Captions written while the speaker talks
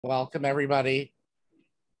Welcome, everybody.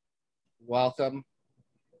 Welcome.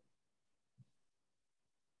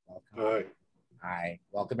 Hi. Hi.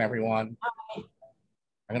 Welcome, everyone. Hi.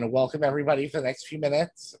 I'm going to welcome everybody for the next few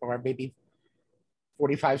minutes, or maybe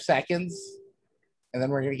 45 seconds, and then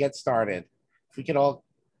we're going to get started. If we could all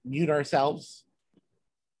mute ourselves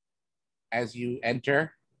as you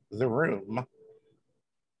enter the room.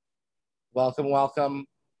 Welcome, welcome.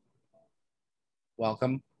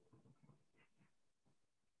 Welcome.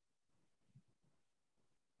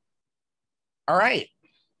 All right.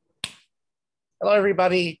 Hello,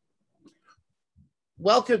 everybody.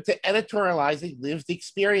 Welcome to Editorializing Lived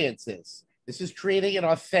Experiences. This is creating an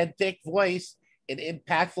authentic voice and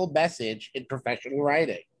impactful message in professional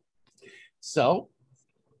writing. So,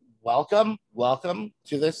 welcome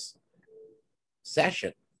to this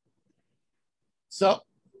session. So,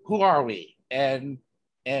 who are we and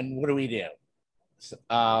what do we do? So,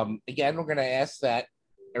 again, we're going to ask that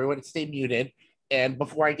everyone stay muted. And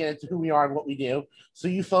before I get into who we are and what we do, so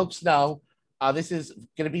you folks know, this is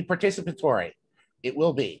going to be participatory. It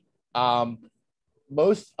will be.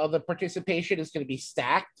 Most of the participation is going to be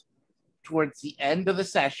stacked towards the end of the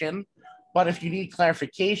session. But if you need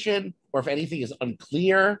clarification or if anything is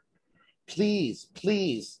unclear, please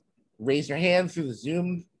raise your hand through the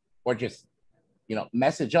Zoom or just,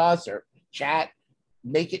 message us or chat.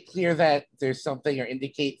 Make it clear that there's something or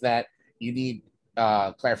indicate that you need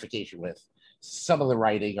clarification with some of the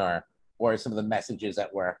writing or some of the messages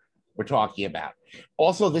that we're talking about.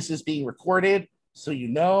 Also, this is being recorded, so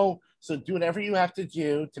so do whatever you have to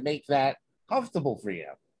do to make that comfortable for you.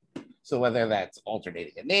 So whether that's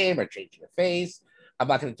alternating a name or changing a face, I'm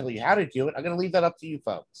not going to tell you how to do it. I'm going to leave that up to you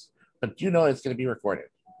folks, but do know it's going to be recorded.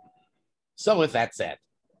 So with that said,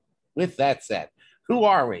 who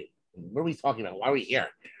are we? What are we talking about? Why are we here?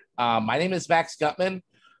 My name is Max Guttman.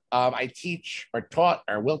 I teach or taught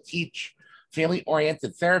or will teach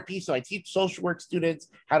family-oriented therapy. So I teach social work students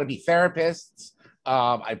how to be therapists.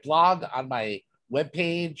 I blog on my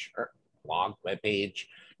webpage,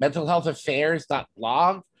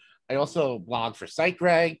 mentalhealthaffairs.blog. I also blog for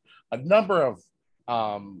SiteGreg, a number of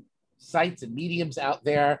sites and mediums out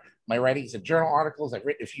there. My writings and journal articles. I've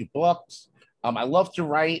written a few books. I love to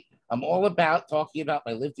write. I'm all about talking about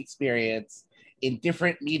my lived experience in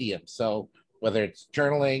different mediums. So whether it's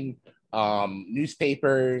journaling,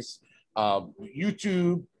 newspapers,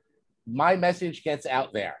 YouTube, my message gets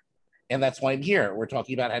out there. And that's why I'm here. We're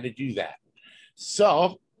talking about how to do that.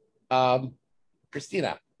 So, Christina,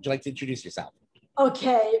 would you like to introduce yourself?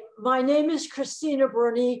 Okay, my name is Christina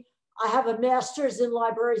Bruni. I have a master's in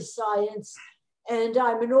library science, and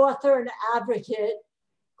I'm an author and advocate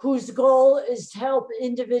whose goal is to help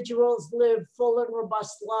individuals live full and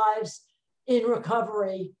robust lives in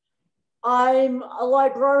recovery. I'm a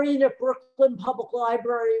librarian at Brooklyn Public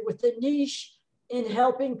Library with a niche in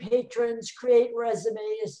helping patrons create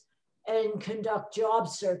resumes and conduct job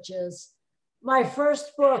searches. My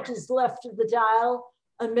first book is Left of the Dial,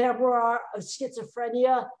 a memoir of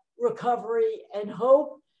schizophrenia, recovery, and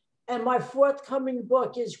hope. And my forthcoming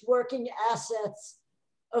book is Working Assets,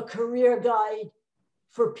 a career guide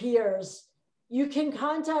for peers. You can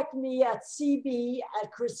contact me at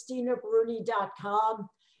cb@christinabruni.com.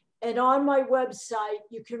 And on my website,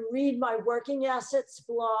 you can read my Working Assets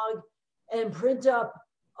blog and print up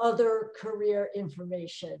other career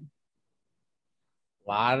information. A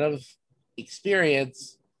lot of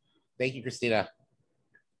experience. Thank you, Christina.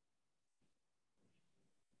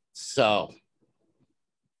 So,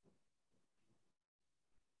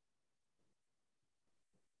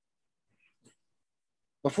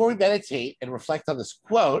 before we meditate and reflect on this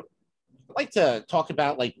quote, I'd like to talk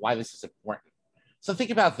about why this is important. So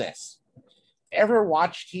think about this. Ever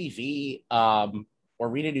watch TV or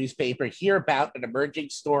read a newspaper, hear about an emerging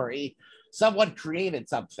story, someone created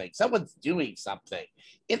something, someone's doing something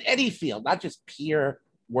in any field, not just peer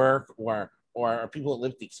work or people that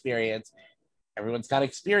lived experience. Everyone's got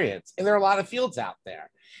experience. And there are a lot of fields out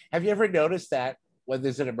there. Have you ever noticed that when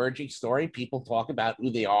there's an emerging story, people talk about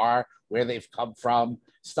who they are, where they've come from,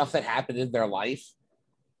 stuff that happened in their life?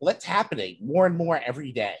 Well, that's happening more and more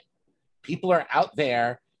every day. People are out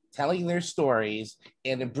there telling their stories,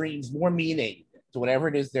 and it brings more meaning to whatever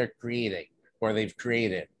it is they're creating or they've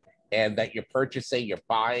created, and that you're purchasing, you're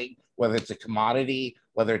buying, whether it's a commodity,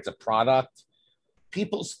 whether it's a product.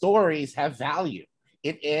 People's stories have value.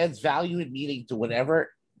 It adds value and meaning to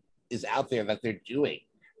whatever is out there that they're doing,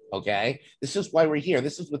 okay? This is why we're here.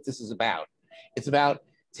 This is what this is about. It's about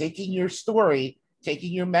taking your story,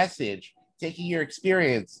 taking your message, taking your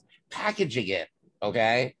experience, packaging it,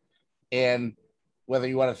 okay? And whether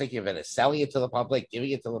you want to think of it as selling it to the public,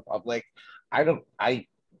 giving it to the public, I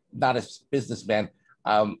not a businessman.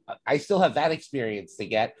 I still have that experience to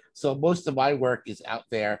get. So most of my work is out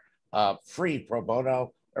there, free, pro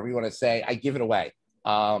bono, whatever you want to say. I give it away.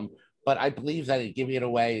 But I believe that in giving it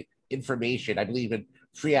away, information, I believe in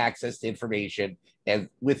free access to information. And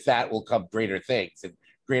with that will come greater things and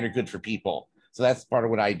greater good for people. So that's part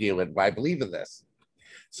of what I do and why I believe in this.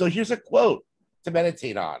 So here's a quote to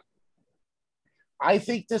meditate on. I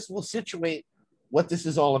think this will situate what this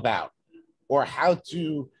is all about, or how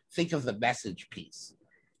to think of the message piece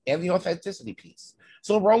and the authenticity piece.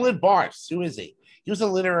 So Roland Barthes, who is he? He was a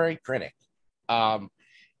literary critic.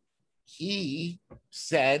 He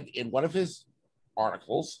said in one of his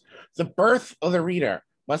articles, the birth of the reader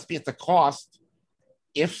must be at the cost,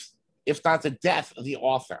 if not the death of the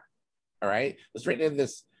author. All right, it was written in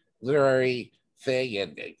this literary thing,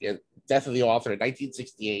 and Death of the Author in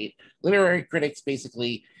 1968. Literary critics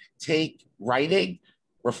basically take writing,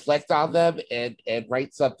 reflect on them, and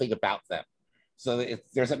write something about them. So if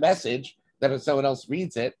there's a message, then if someone else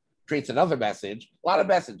reads it, creates another message, a lot of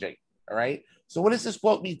messaging. All right. So what does this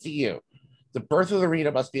quote mean to you? The birth of the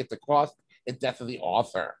reader must be at the cost and death of the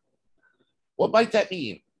author. What might that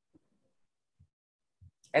mean?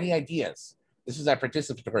 Any ideas? This is our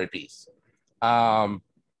participatory piece.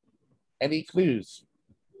 Any clues?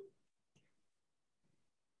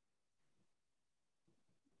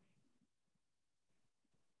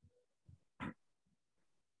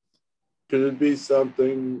 Could it be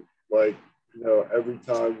something like, every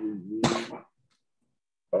time we read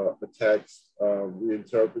a text, we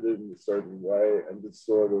interpret it in a certain way, and this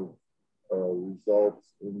sort of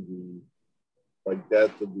results in the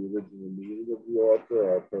death of the original meaning of the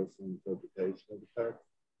author, our personal interpretation of the text?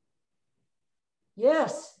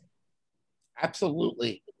 Yes.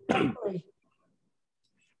 Absolutely.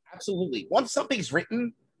 Absolutely. Once something's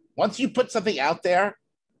written, once you put something out there,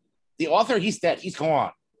 the author, he's dead, he's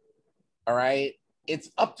gone. All right. It's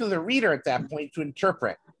up to the reader at that point to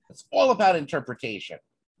interpret. It's all about interpretation.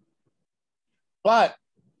 But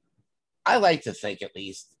I like to think, at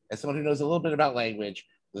least, as someone who knows a little bit about language,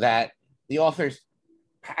 that the author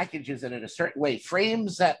packages it in a certain way,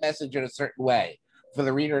 frames that message in a certain way for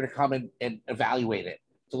the reader to come and evaluate it,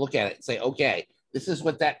 to look at it and say, okay, this is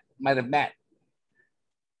what that might have meant.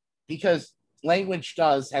 Because language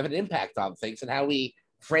does have an impact on things, and how we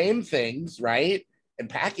frame things, right, and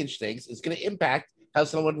package things is going to impact how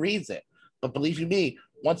someone reads it. But believe you me,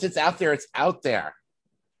 once it's out there, it's out there.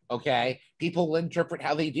 Okay, people will interpret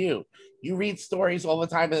how they do. You read stories all the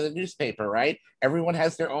time in the newspaper, right? Everyone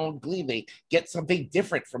has their own gleam. They get something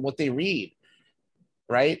different from what they read,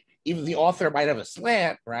 right? Even the author might have a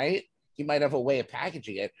slant, right? He might have a way of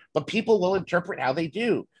packaging it, but people will interpret how they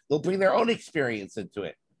do. They'll bring their own experience into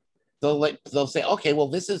it. They'll say, okay, well,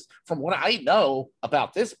 this is from what I know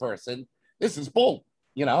about this person. This is bull,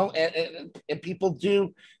 and people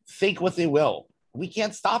do think what they will. We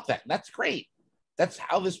can't stop that. That's great. That's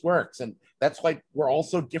how this works. And that's why we're all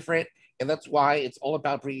so different. And that's why it's all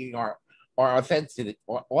about bringing our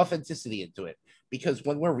authenticity into it. Because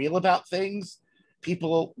when we're real about things,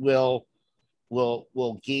 people will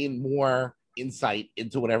gain more insight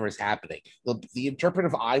into whatever is happening. The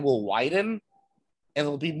interpretive eye will widen, and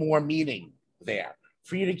there'll be more meaning there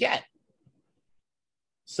for you to get.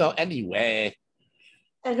 So anyway.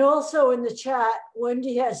 And also in the chat,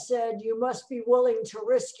 Wendy has said, you must be willing to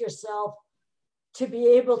risk yourself to be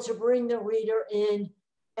able to bring the reader in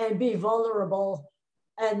and be vulnerable.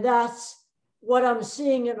 And that's what I'm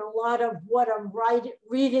seeing in a lot of what I'm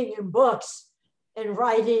reading in books and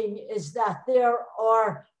writing, is that there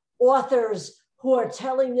are authors who are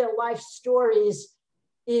telling their life stories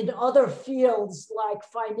in other fields like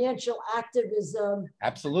financial activism,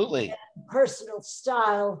 absolutely, personal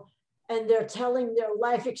style, and they're telling their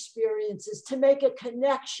life experiences to make a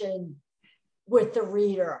connection with the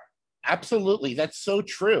reader. Absolutely, that's so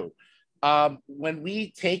true. When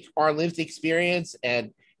we take our lived experience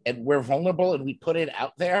and we're vulnerable and we put it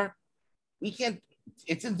out there, we can't.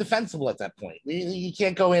 It's indefensible at that point. You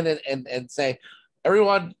can't go in and say,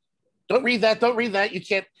 everyone, don't read that, don't read that. You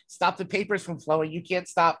can't stop the papers from flowing. You can't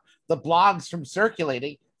stop the blogs from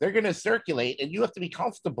circulating. They're going to circulate, and you have to be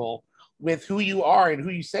comfortable with who you are and who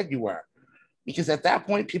you said you were. Because at that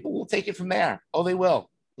point, people will take it from there. Oh, they will.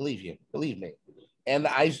 Believe me. And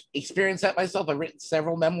I've experienced that myself. I've written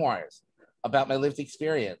several memoirs about my lived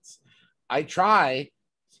experience. I try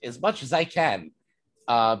as much as I can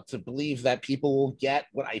to believe that people will get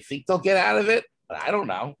what I think they'll get out of it, but I don't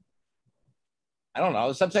know.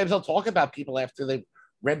 Sometimes I'll talk about people after they've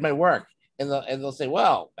read my work, and they'll say,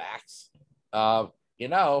 well, Max,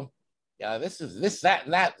 this is this, that,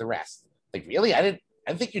 and that, the rest. Like, really? I didn't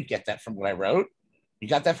think you'd get that from what I wrote. You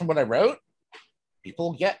got that from what I wrote?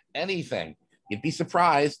 People get anything. You'd be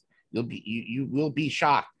surprised. You will be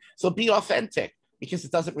shocked. So be authentic, because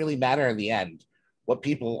it doesn't really matter in the end what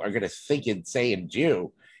people are going to think and say and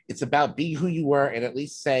do. It's about being who you were, and at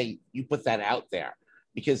least say you put that out there,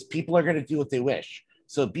 because people are going to do what they wish.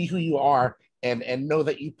 So be who you are, and know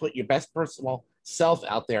that you put your best personal self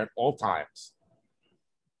out there at all times.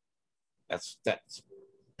 That's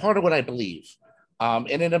part of what I believe. And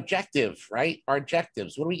an objective, right? Our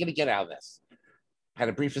objectives. What are we going to get out of this? Had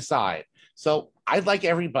a brief aside. So I'd like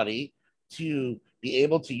everybody to be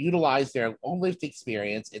able to utilize their own lived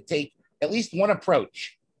experience and take at least one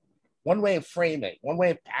approach, one way of framing, one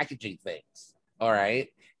way of packaging things, all right?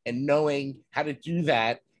 And knowing how to do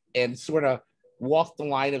that and sort of walk the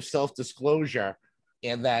line of self-disclosure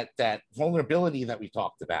and that vulnerability that we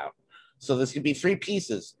talked about. So this could be three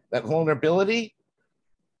pieces: that vulnerability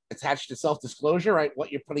attached to self-disclosure, right?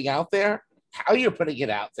 What you're putting out there, how you're putting it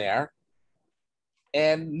out there,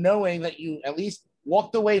 and knowing that you at least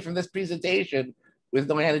walked away from this presentation with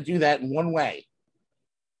knowing how to do that in one way,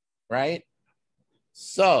 right?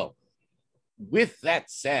 So with that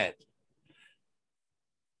said,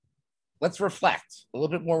 let's reflect, a little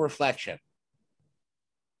bit more reflection.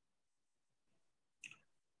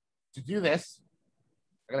 To do this,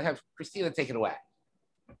 I'm gonna have Christina take it away.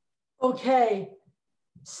 Okay,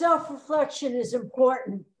 self-reflection is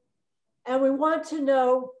important, and we want to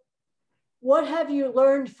know, what have you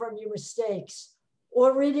learned from your mistakes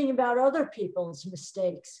or reading about other people's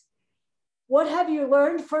mistakes? What have you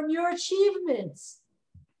learned from your achievements?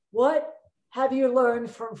 What have you learned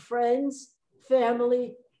from friends,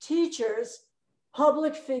 family, teachers,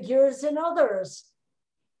 public figures, and others?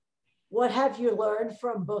 What have you learned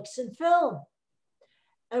from books and film?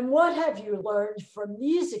 And what have you learned from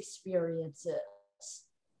these experiences,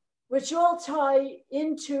 which all tie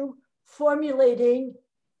into formulating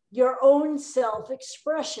your own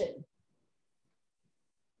self-expression?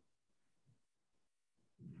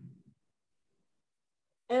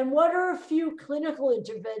 And what are a few clinical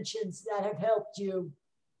interventions that have helped you,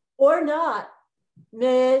 or not?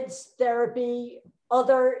 Meds, therapy,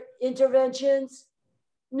 other interventions,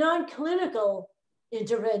 non-clinical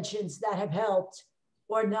interventions that have helped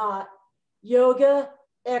or not? Yoga,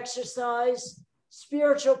 exercise,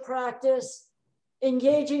 spiritual practice,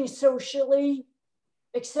 engaging socially,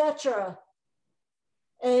 etc.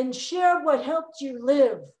 And share what helped you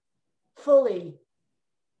live fully.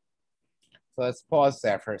 So let's pause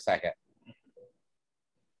there for a second.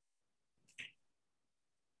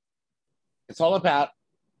 It's all about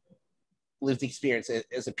lived experience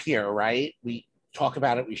as a peer, right? We talk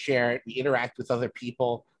about it, we share it, we interact with other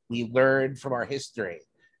people, we learn from our history.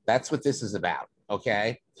 That's what this is about,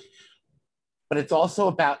 okay? But it's also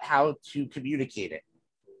about how to communicate it.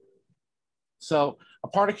 So a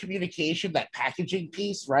part of communication, that packaging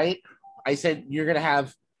piece, right? I said you're going to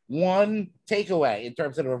have one takeaway in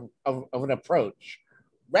terms of an approach.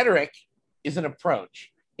 Rhetoric is an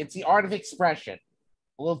approach. It's the art of expression,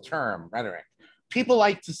 a little term, rhetoric. People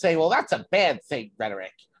like to say, well, that's a bad thing,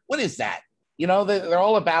 rhetoric. What is that? You know, they're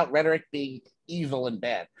all about rhetoric being evil and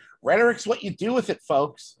bad. Rhetoric's what you do with it,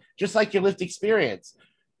 folks, just like your lived experience.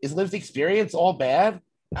 Is lived experience all bad?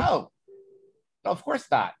 No, of course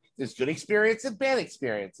not. There's good experience and bad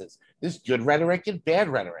experiences. There's good rhetoric and bad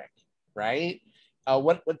rhetoric, right?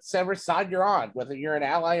 Whatever side you're on, whether you're an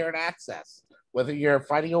ally or an access, whether you're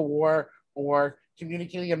fighting a war or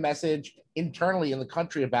communicating a message internally in the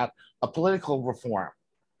country about a political reform.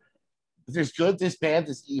 There's good, there's bad,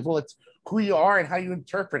 there's evil. It's who you are and how you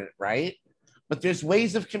interpret it, right? But there's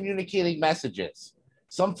ways of communicating messages.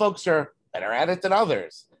 Some folks are better at it than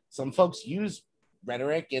others. Some folks use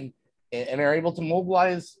rhetoric and are able to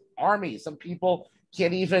mobilize armies. Some people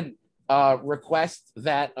can't even request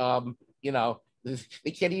that,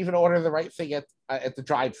 they can't even order the right thing at the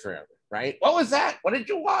drive-thru, right? What was that? What did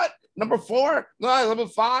you want? Number 4? No, number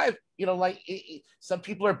 5? Some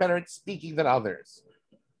people are better at speaking than others.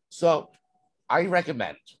 So I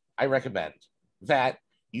recommend that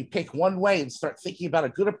you pick one way and start thinking about a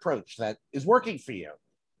good approach that is working for you.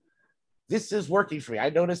 This is working for me. I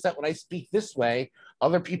notice that when I speak this way,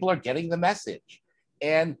 other people are getting the message,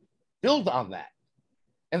 and build on that.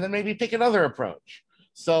 And then maybe pick another approach.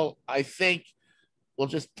 So I think we'll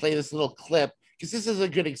just play this little clip, because this is a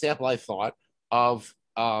good example, I thought, of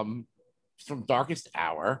from Darkest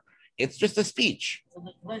Hour. It's just a speech.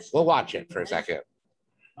 We'll watch it for a second.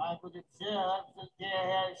 I would observe that there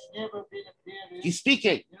has never been a period He's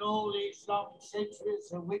speaking. in all these long centuries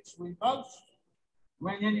of which we boast,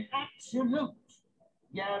 when an absolute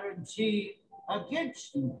guarantee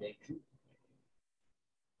against infection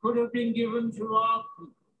could have been given to our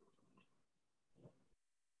people.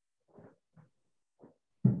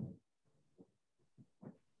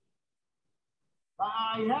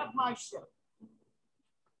 I have myself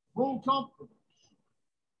full confidence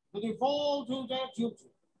that if all do their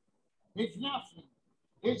duty, if nothing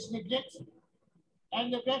is neglected,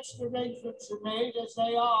 and the best arrangements are made as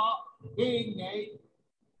they are being made,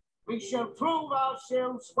 we shall prove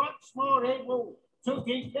ourselves once more able to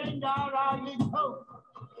defend our island home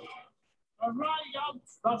and ride out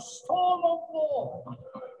the storm of war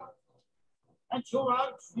and to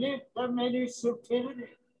outlive the menace of tyranny,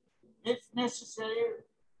 if necessary,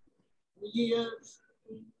 for years,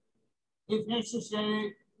 if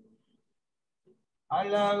necessary,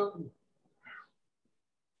 alone.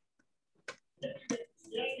 That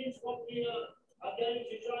is what we are going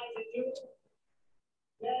to try to do.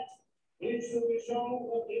 That is the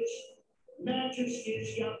result of this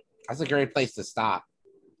Majesty's young. That's a great place to stop.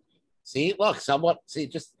 See, look,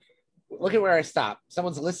 just look at where I stopped.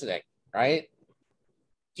 Someone's listening, right?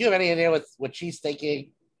 Do you have any idea what she's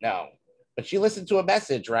thinking? No. But she listened to a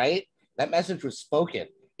message, right? That message was spoken.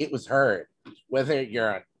 It was heard. Whether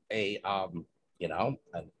you're an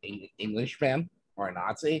Englishman or a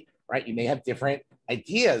Nazi, right? You may have different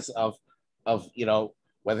ideas of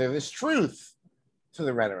whether there's truth to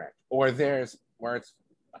the rhetoric or it's a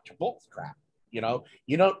bunch of bull crap. You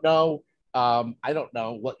don't know. I don't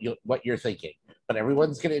know what you're thinking, but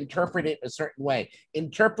everyone's going to interpret it a certain way.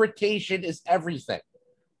 Interpretation is everything.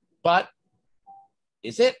 But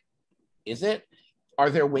is it? Are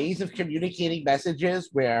there ways of communicating messages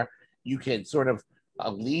where you can sort of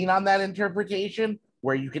lean on that interpretation,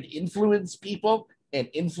 where you can influence people and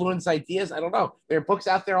influence ideas? I don't know. There are books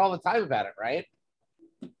out there all the time about it, right?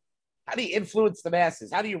 How do you influence the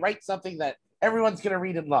masses? How do you write something that everyone's going to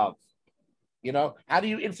read and love? How do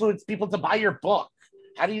you influence people to buy your book?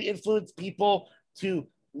 How do you influence people to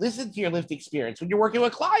listen to your lived experience when you're working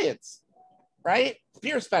with clients, right?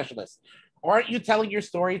 Peer specialists. Aren't you telling your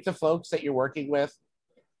story to folks that you're working with?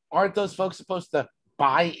 Aren't those folks supposed to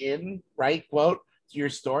buy in, right, quote, to your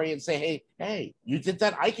story and say, hey, you did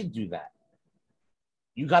that, I can do that.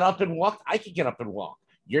 You got up and walked, I can get up and walk.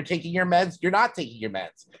 You're taking your meds, you're not taking your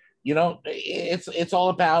meds. It's all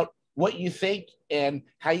about what you think and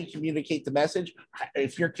how you communicate the message.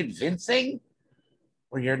 If you're convincing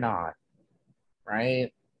or you're not,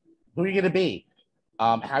 right? Who are you going to be?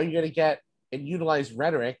 How are you going to get and utilize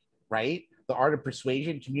rhetoric, right? The art of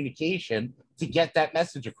persuasion, communication to get that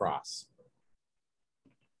message across.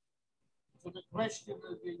 So the question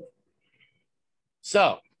would be,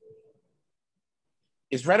 so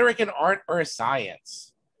is rhetoric an art or a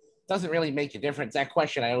science? Doesn't really make a difference. That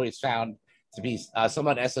question I always found to be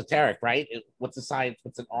somewhat esoteric, right? What's a science?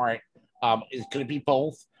 What's an art? Could it be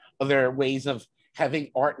both? Are there ways of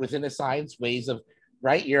having art within a science? Ways of,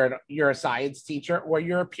 right? You're a science teacher or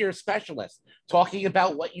you're a peer specialist talking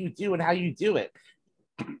about what you do and how you do it.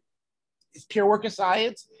 Is peer work a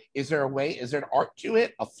science? Is there a way? Is there an art to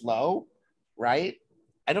it? A flow, right?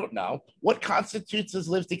 I don't know. What constitutes as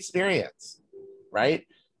lived experience, right?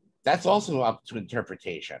 That's also up to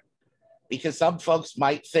interpretation, because some folks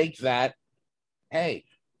might think that, hey,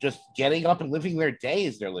 just getting up and living their day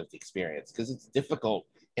is their lived experience because it's difficult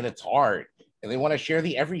and it's hard, and they want to share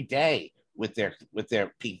the everyday with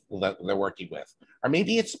their people that they're working with. Or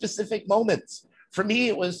maybe it's specific moments. For me,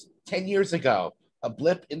 it was 10 years ago, a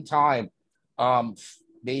blip in time,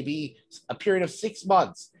 maybe a period of 6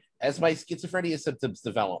 months as my schizophrenia symptoms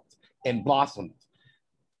developed and blossomed.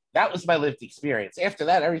 That was my lived experience. After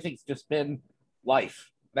that, everything's just been life.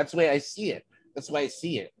 That's the way I see it.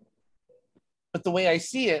 But the way I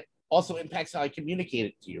see it also impacts how I communicate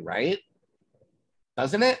it to you, right?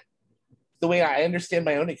 Doesn't it? The way I understand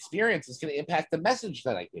my own experience is going to impact the message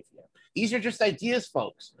that I give you. These are just ideas,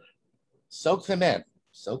 folks. Soak them in.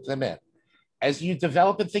 As you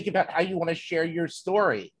develop and think about how you want to share your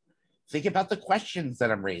story, think about the questions that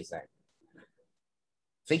I'm raising.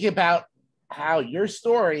 Think about how your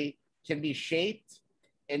story can be shaped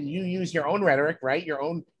and you use your own rhetoric, right? Your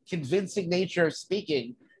own convincing nature of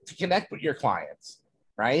speaking to connect with your clients,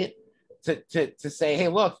 right? To say, hey,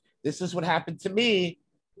 look, this is what happened to me.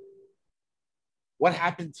 What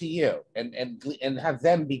happened to you? And have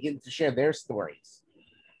them begin to share their stories.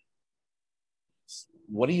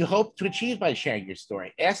 What do you hope to achieve by sharing your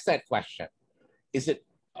story? Ask that question. Is it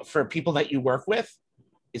for people that you work with?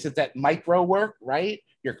 Is it that micro work, right?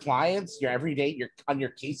 Your clients, your everyday, you're on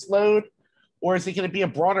your caseload? Or is it going to be a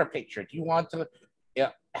broader picture? Do you want to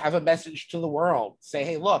have a message to the world? Say,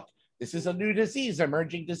 hey, look, this is a new disease,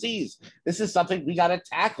 emerging disease. This is something we got to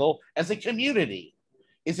tackle as a community.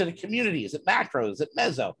 Is it a community? Is it macro? Is it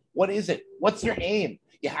meso? What is it? What's your aim?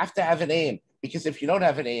 You have to have an aim, because if you don't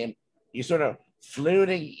have an aim, you're sort of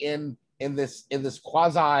floating in this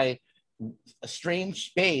quasi strange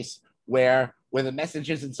space where the message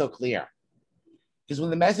isn't so clear. Because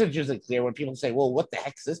when the message isn't clear, when people say, well, what the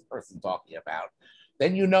heck's this person talking about?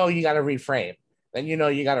 Then you know you got to reframe. Then you know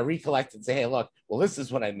you got to recollect and say, hey, look, well, this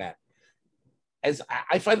is what I meant. As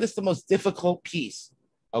I find this the most difficult piece,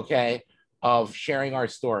 okay, of sharing our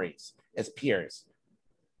stories as peers.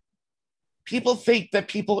 People think that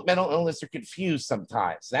people with mental illness are confused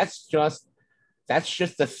sometimes. That's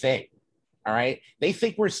just the thing. All right. They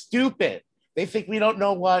think we're stupid. They think we don't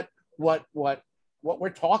know what we're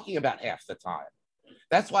talking about half the time.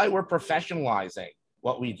 That's why we're professionalizing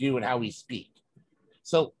what we do and how we speak.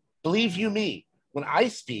 So believe you me, when I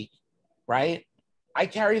speak, right, I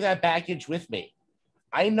carry that baggage with me.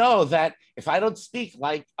 I know that if I don't speak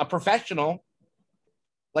like a professional,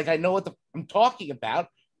 like I know what I'm talking about,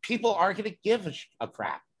 people aren't going to give a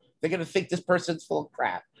crap. They're going to think this person's full of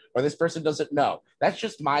crap or this person doesn't know. That's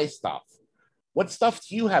just my stuff. What stuff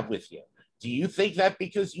do you have with you? Do you think that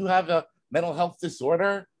because you have a mental health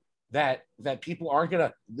disorder that people aren't going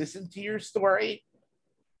to listen to your story?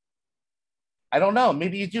 I don't know.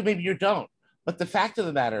 Maybe you do, maybe you don't. But the fact of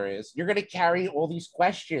the matter is, you're going to carry all these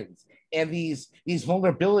questions and these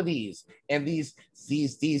vulnerabilities and these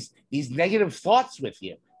negative thoughts with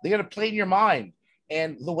you. They're going to play in your mind.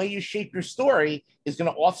 And the way you shape your story is going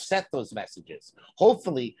to offset those messages,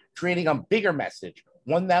 hopefully creating a bigger message,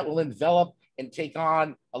 one that will envelop and take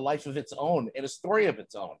on a life of its own and a story of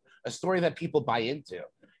its own, a story that people buy into.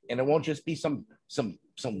 And it won't just be some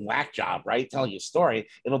whack job, right? Telling you a story.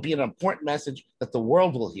 It'll be an important message that the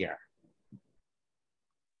world will hear.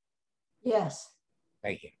 Yes.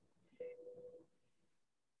 Thank you.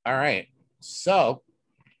 All right. So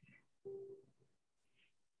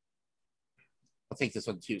I'll take this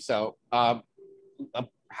one too. So how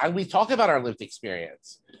we talk about our lived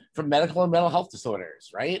experience from medical and mental health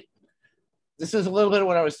disorders, right? This is a little bit of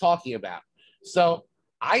what I was talking about. So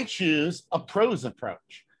I choose a prose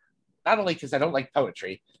approach, not only because I don't like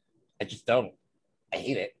poetry, I just don't. I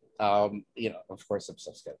hate it. Of course, I'm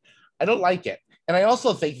so scared. I don't like it. And I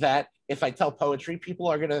also think that if I tell poetry, people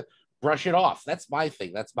are going to brush it off. That's my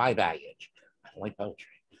thing. That's my baggage. I don't like poetry.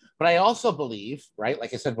 But I also believe, right,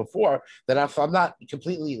 like I said before, that if I'm not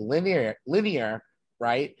completely linear,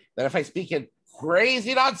 right, that if I speak in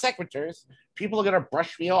crazy non sequiturs, people are going to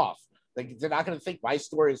brush me off. They're not going to think my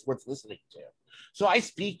story is worth listening to. So I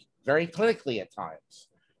speak very clinically at times.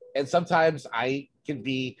 And sometimes I can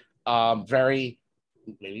be very,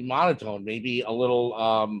 maybe monotone, maybe a little,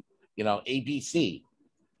 ABC.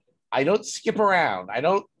 I don't skip around. I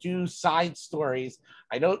don't do side stories.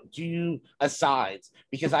 I don't do asides,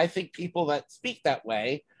 because I think people that speak that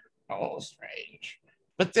way are a little strange,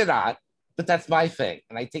 but they're not. But that's my thing,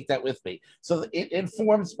 and I take that with me. So it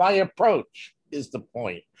informs my approach, is the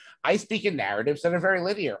point. I speak in narratives that are very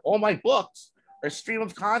linear. All my books are stream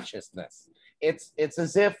of consciousness. It's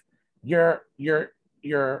as if you're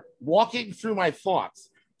walking through my thoughts,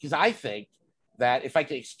 because I think that if I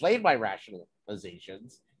can explain my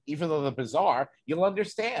rationalizations, even though they're bizarre, you'll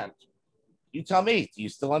understand. You tell me, do you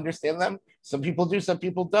still understand them? Some people do, some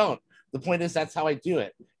people don't. The point is, that's how I do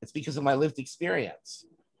it. It's because of my lived experience.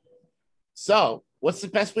 So what's the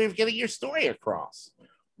best way of getting your story across?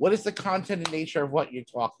 What is the content and nature of what you're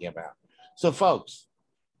talking about? So folks,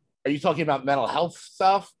 are you talking about mental health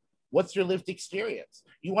stuff? What's your lived experience?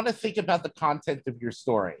 You want to think about the content of your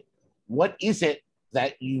story. What is it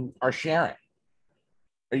that you are sharing?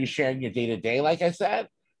 Are you sharing your day-to-day, like I said?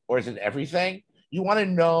 Or is it everything? You want to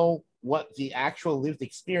know what the actual lived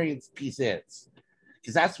experience piece is,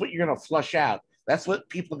 because that's what you're going to flush out. That's what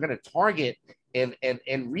people are going to target and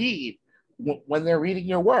read when they're reading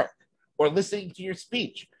your work or listening to your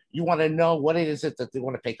speech. You want to know what it is that they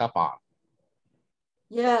want to pick up on.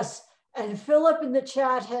 Yes. And Philip in the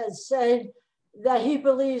chat has said that he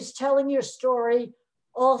believes telling your story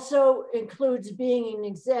also includes being an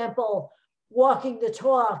example, walking the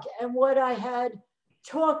talk. And what I had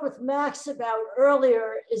talked with Max about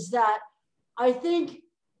earlier is that I think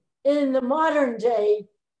in the modern day,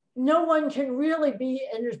 no one can really be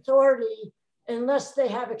an authority unless they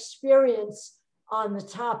have experience on the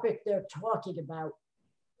topic they're talking about.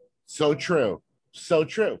 So true. So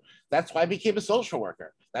true. That's why I became a social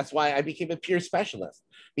worker. That's why I became a peer specialist,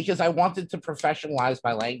 because I wanted to professionalize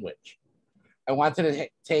my language. I wanted to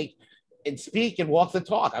take and speak and walk the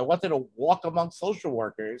talk. I wanted to walk among social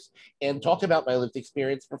workers and talk about my lived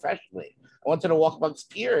experience professionally. I wanted to walk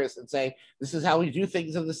amongst peers and say, this is how we do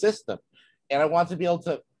things in the system. And I want to be able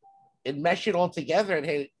to and mesh it all together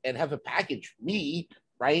and have a package, me,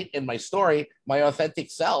 right, and my story, my authentic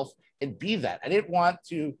self, and be that. I didn't want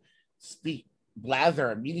to speak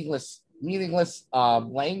blather, meaningless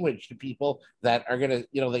language to people that are gonna,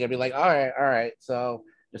 they're gonna be like, all right, so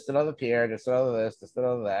just another peer, just another this, just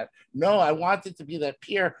another that. No, I wanted to be that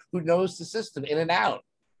peer who knows the system in and out,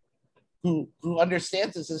 who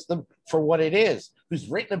understands the system for what it is, who's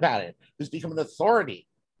written about it, who's become an authority,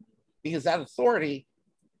 because that authority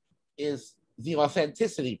is the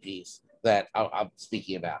authenticity piece that I'm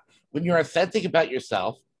speaking about. When you're authentic about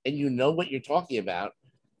yourself and you know what you're talking about,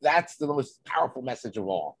 that's the most powerful message of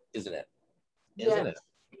all, isn't it? Isn't it?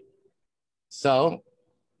 So,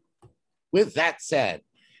 with that said,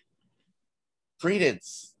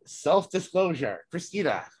 credence, self-disclosure.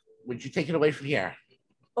 Christina, would you take it away from here?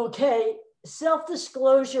 Okay,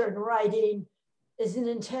 self-disclosure in writing is an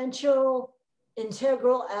intentional,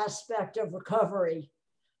 integral aspect of recovery.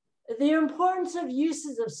 The importance of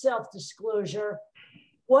uses of self-disclosure,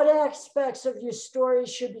 what aspects of your story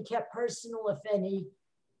should be kept personal, if any,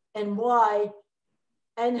 and why,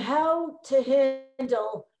 and how to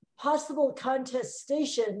handle possible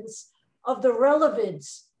contestations of the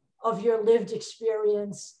relevance of your lived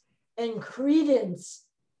experience and credence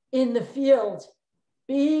in the field.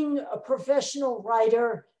 Being a professional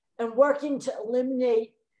writer and working to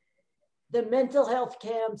eliminate the mental health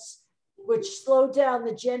camps which slow down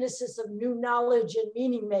the genesis of new knowledge and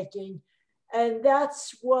meaning making. And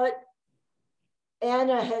that's what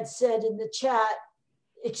Anna had said in the chat,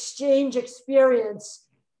 exchange experience,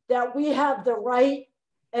 that we have the right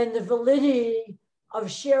and the validity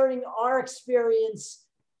of sharing our experience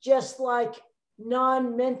just like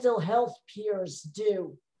non-mental health peers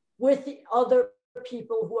do with the other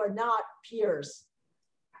people who are not peers.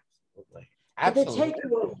 Absolutely. Absolutely. And the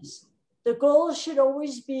takeaways, the goal should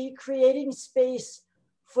always be creating space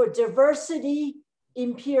for diversity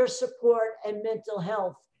in peer support and mental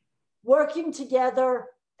health, working together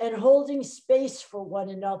and holding space for one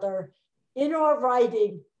another in our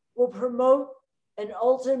writing will promote and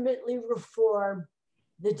ultimately reform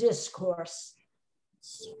the discourse.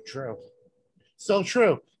 So true. So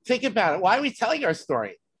true. Think about it. Why are we telling our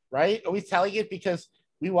story, right? Are we telling it because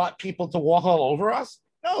we want people to walk all over us?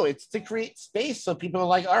 No, it's to create space so people are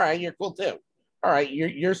like, all right, you're cool too. All right,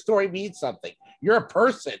 your story means something. You're a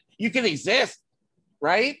person. You can exist,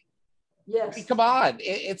 right? Yes. I mean, come on.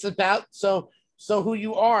 It's about so who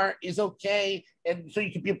you are is okay, and so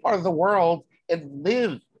you can be a part of the world and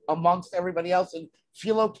live amongst everybody else and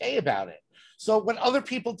feel okay about it. So when other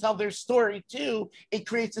people tell their story too, it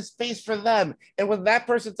creates a space for them. And when that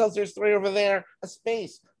person tells their story over there, a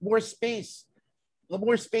space, more space. The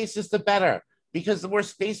more space is the better, because the more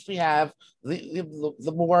space we have,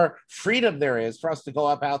 the more freedom there is for us to go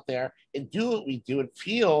up out there and do what we do and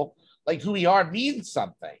feel like who we are means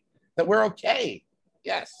something, that we're okay.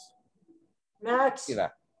 Yes. Max, You know.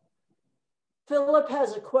 Philip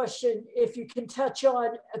has a question. If you can touch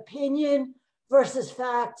on opinion versus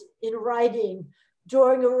fact in writing.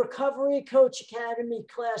 During a Recovery Coach Academy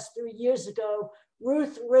class 3 years ago,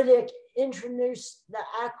 Ruth Riddick introduced the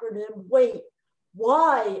acronym WAIT.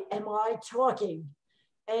 Why am I talking?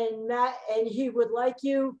 And Matt, and he would like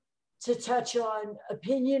you to touch on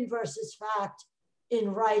opinion versus fact in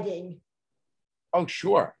writing. Oh,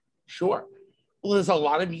 sure. Well, there's a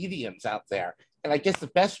lot of mediums out there. And I guess the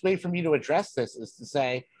best way for me to address this is to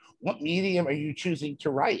say, what medium are you choosing to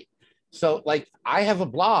write? So, like, I have a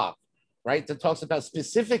blog, right, that talks about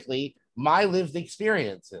specifically my lived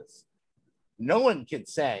experiences. No one can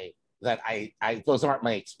say that I those aren't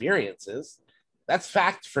my experiences. That's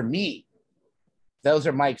fact for me. Those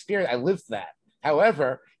are my experience. I lived that.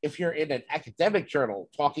 However, if you're in an academic journal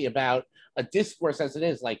talking about a discourse as it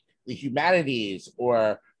is, like the humanities,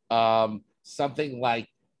 or something like,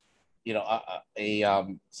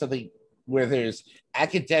 something where there's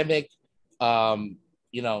academic,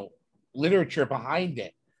 literature behind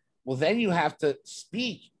it, well, then you have to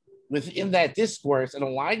speak within that discourse and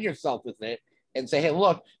align yourself with it and say, hey,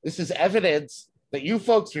 look, this is evidence that you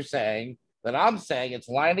folks are saying, that I'm saying, it's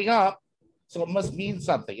lining up. So it must mean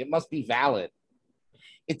something. It must be valid.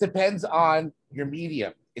 It depends on your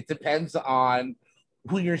medium. It depends on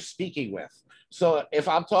who you're speaking with. So if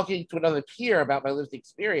I'm talking to another peer about my lived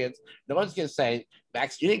experience, no one's going to say,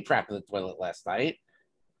 Max, you didn't crap in the toilet last night.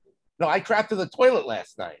 No, I crapped in the toilet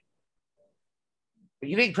last night. But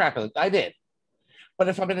you didn't crap in it. I did. But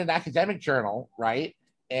if I'm in an academic journal, right,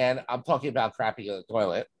 and I'm talking about crapping in the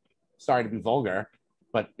toilet, sorry to be vulgar,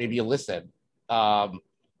 but maybe you listen, they're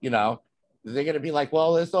going to be like,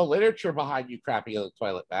 well, there's no literature behind you crapping in the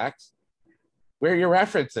toilet, Max. Where are your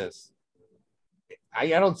references? I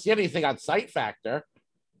don't see anything on Site Factor.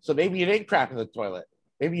 So maybe you didn't crap in the toilet.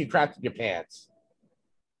 Maybe you crapped in your pants.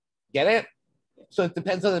 Get it? So it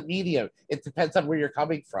depends on the medium. It depends on where you're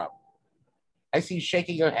coming from. I see you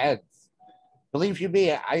shaking your heads. Believe you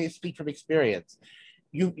me, I speak from experience.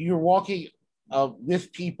 You're walking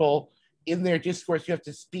with people in their discourse. You have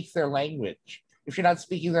to speak their language. If you're not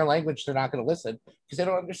speaking their language, they're not going to listen because they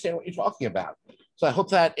don't understand what you're talking about. So I hope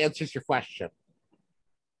that answers your question.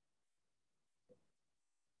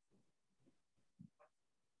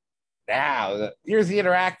 Now, here's the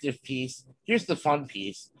interactive piece. Here's the fun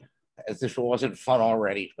piece. As if it wasn't fun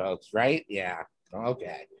already, folks, right? Yeah.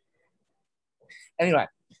 Okay. Anyway,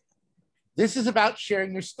 this is about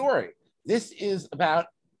sharing your story. This is about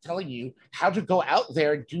telling you how to go out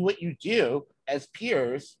there and do what you do as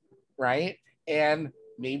peers, right? And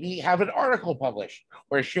maybe have an article published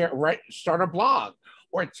or start a blog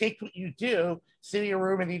or take what you do, sit in your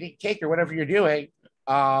room and eating cake or whatever you're doing,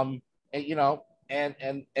 and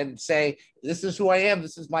and say, this is who I am.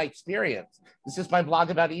 This is my experience. This is my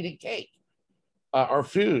blog about eating cake or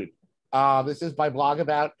food. This is my blog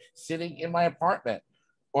about sitting in my apartment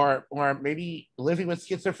or maybe living with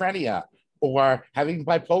schizophrenia or having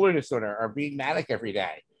bipolar disorder or being manic every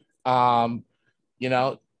day. You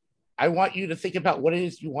know, I want you to think about what it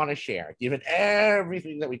is you want to share, given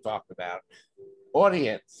everything that we talked about.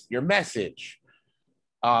 Audience, your message,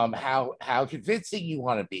 how convincing you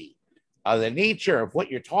want to be, the nature of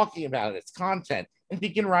what you're talking about, its content, and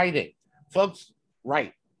begin writing. Folks,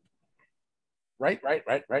 write. Right.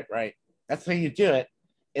 That's how you do it.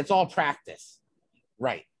 It's all practice.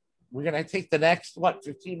 Right. We're going to take the next,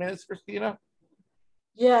 15 minutes, Christina?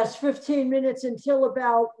 Yes, 15 minutes until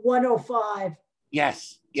about 1:05.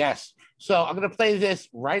 Yes. So I'm going to play this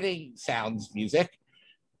writing sounds music,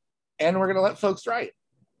 and we're going to let folks write.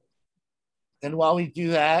 And while we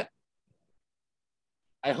do that,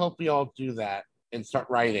 I hope we all do that and start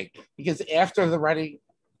writing, because after the writing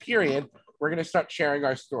period, we're going to start sharing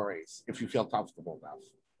our stories if you feel comfortable enough.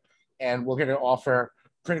 And we're going to offer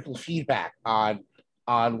critical feedback on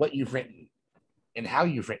what you've written and how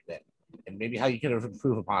you've written it, and maybe how you can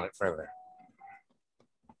improve upon it further.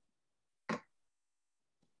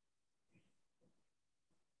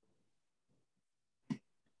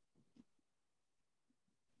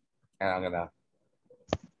 And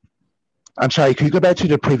I'm sorry, can you go back to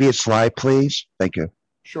the previous slide, please? Thank you.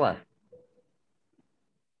 Sure.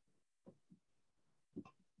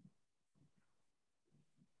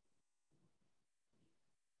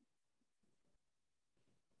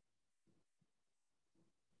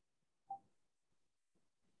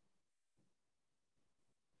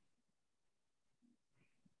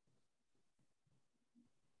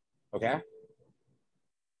 Okay.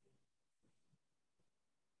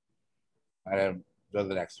 And go to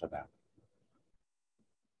the next one now.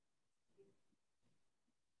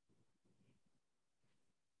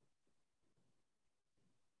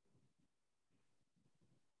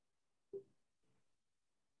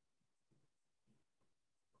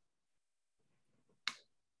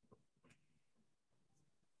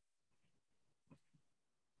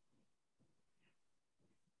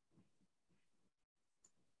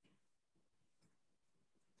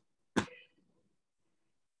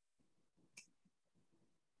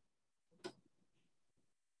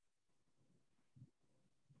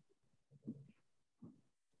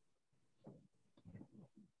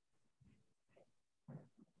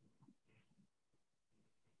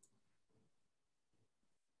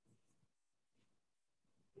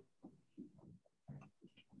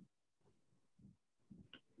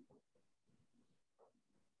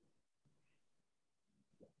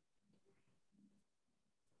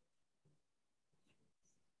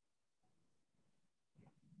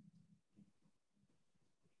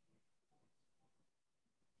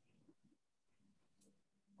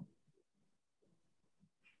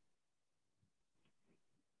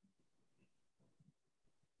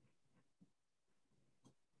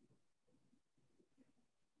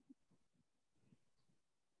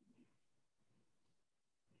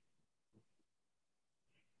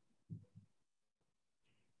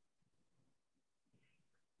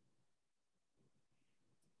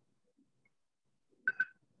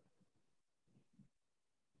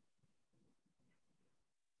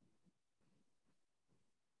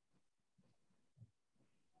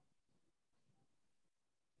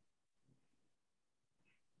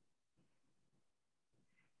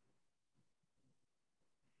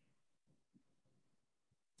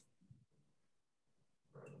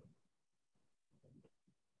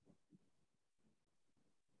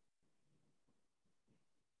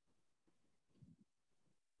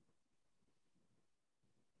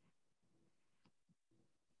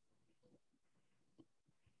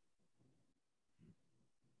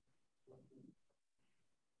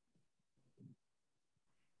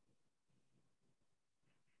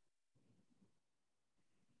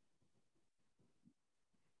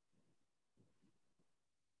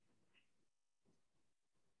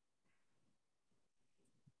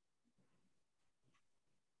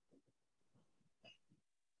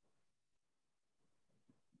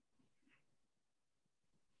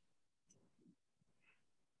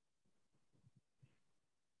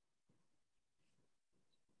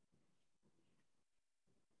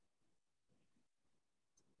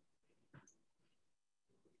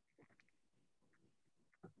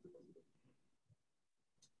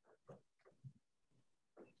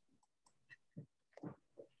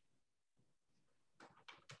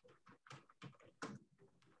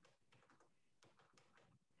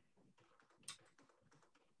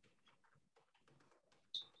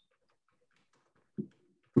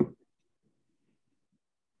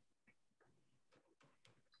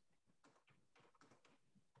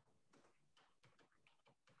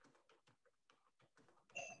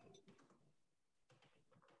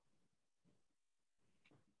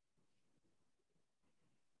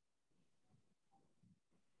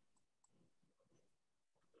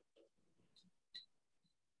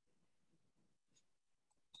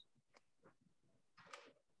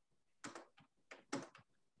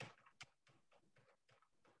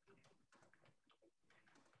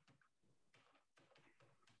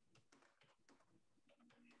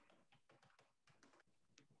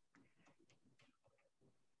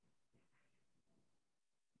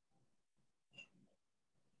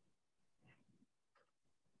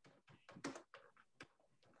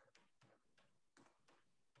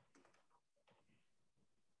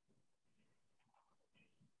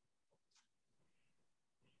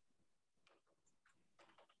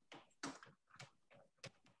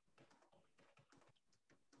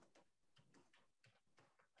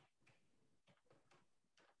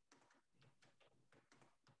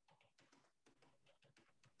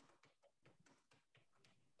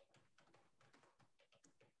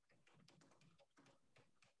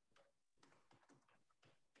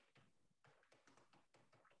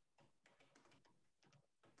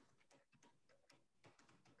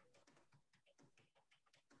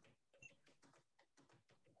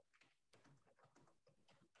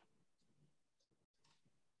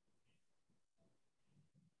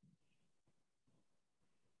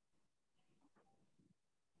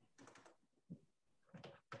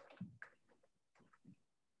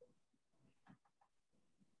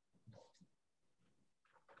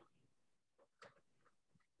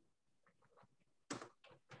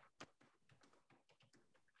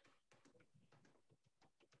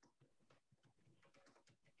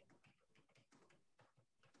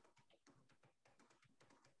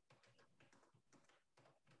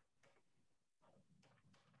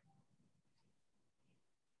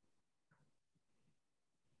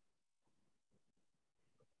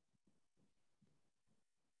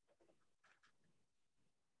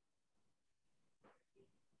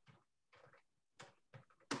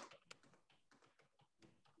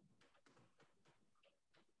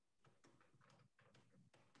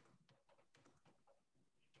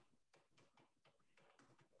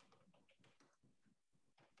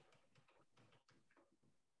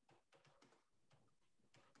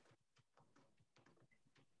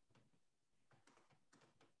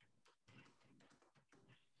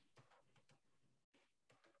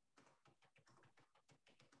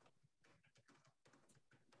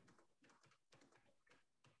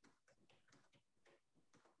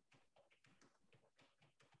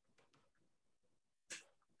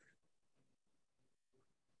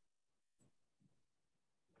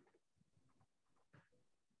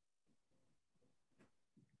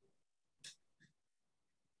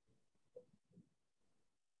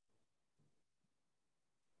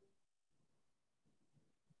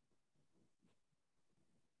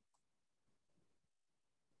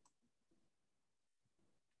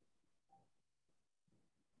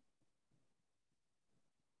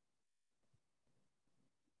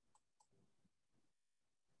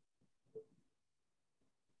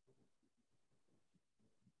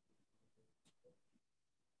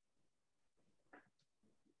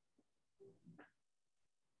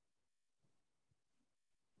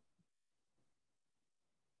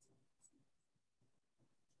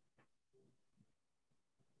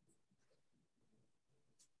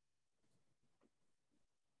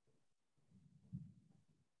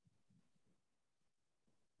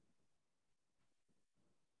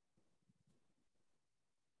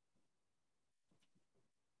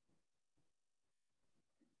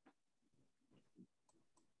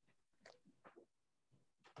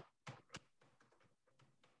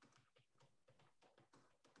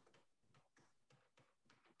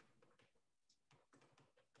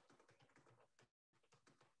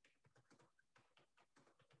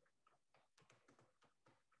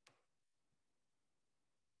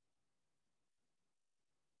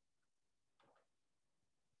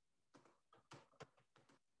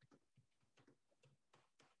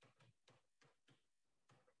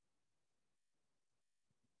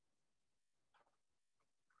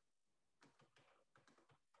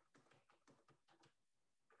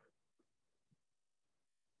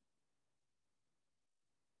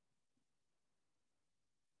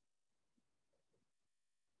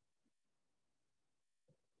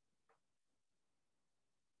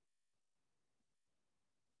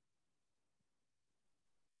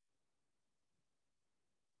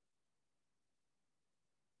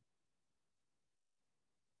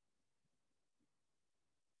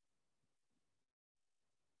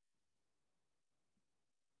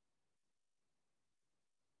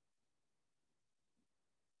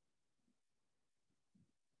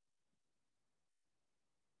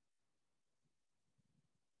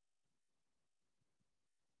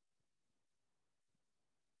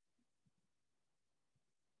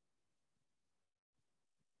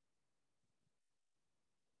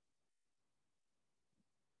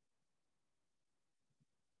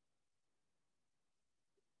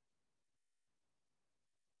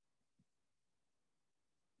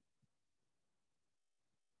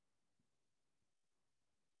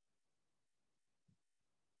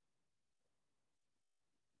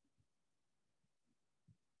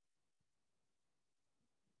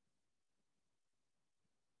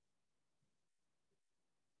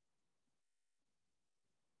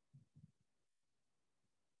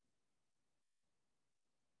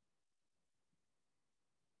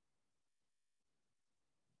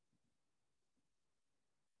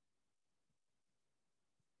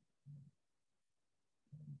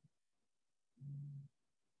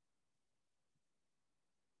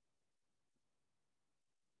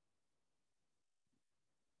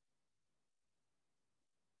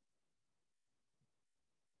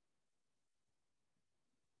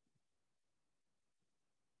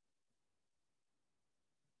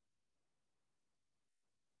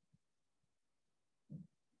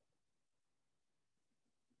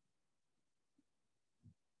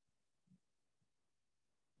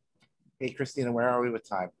 Hey, Christina, where are we with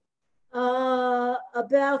time?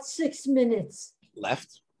 About 6 minutes.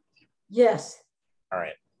 Left? Yes. All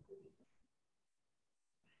right.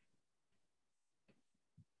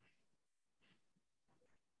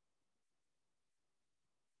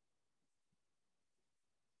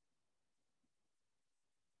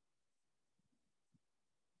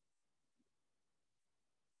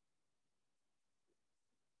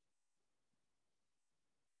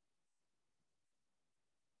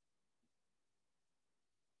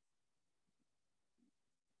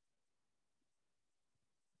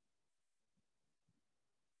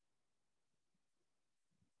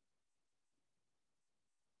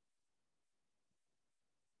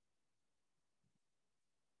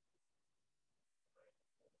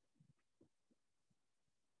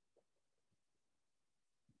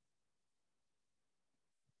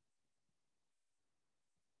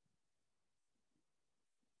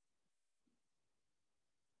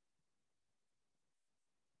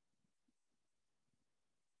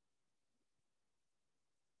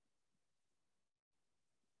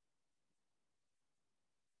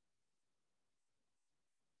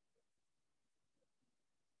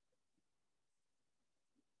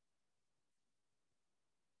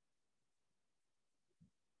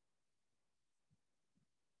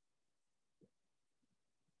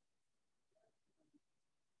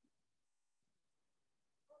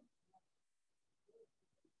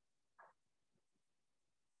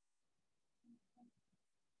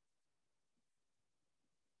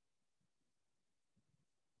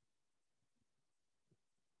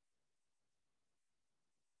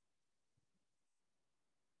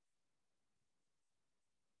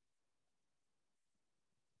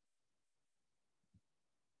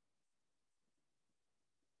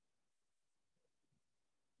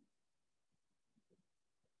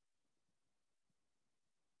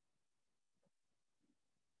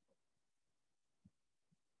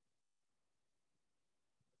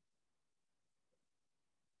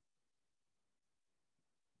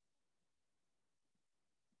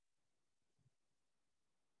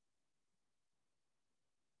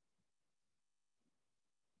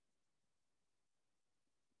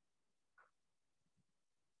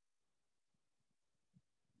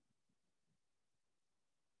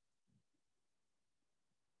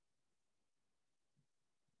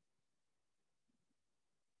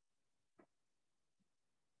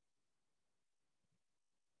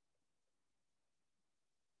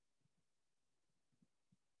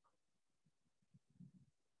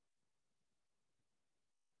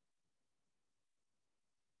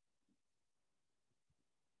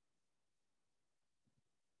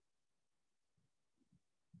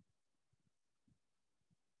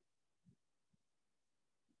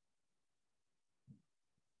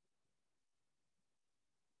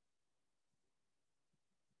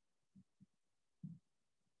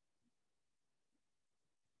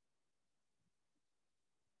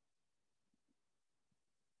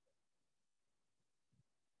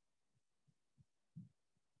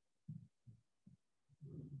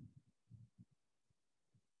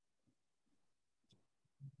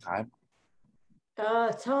 Time?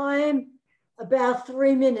 Time about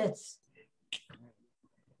 3 minutes.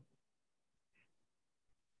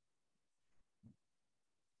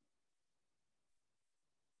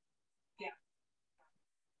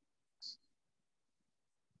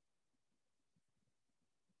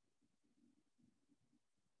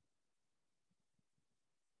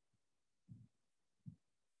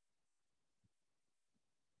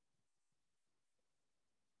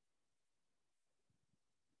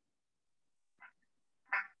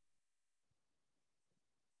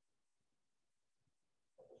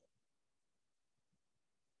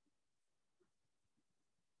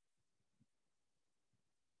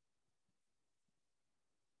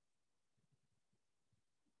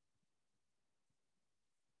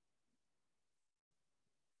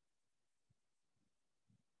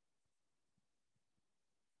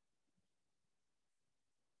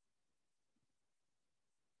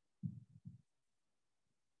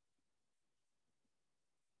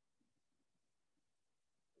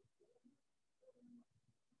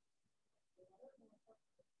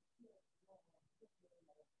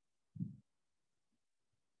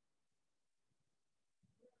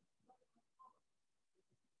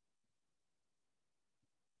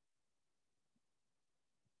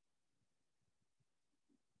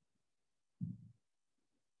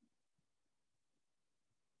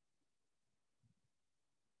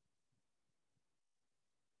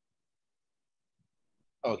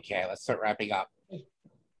 Okay, let's start wrapping up. I'm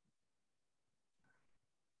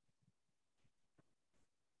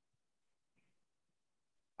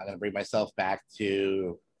going to bring myself back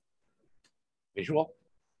to Visual.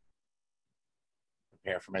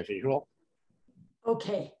 Prepare for my visual.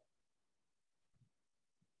 Okay.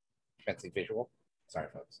 Fancy visual. Sorry,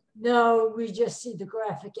 folks. No, we just see the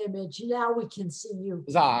graphic image. Now we can see you.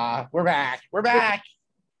 Huzzah, we're back. We're back.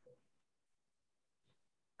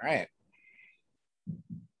 All right.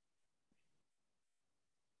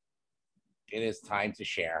 It is time to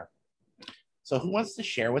share. So who wants to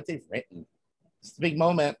share what they've written? It's a big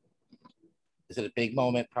moment. Is it a big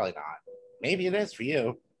moment? Probably not. Maybe it is for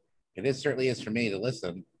you. It certainly is for me to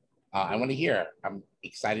listen. I want to hear. I'm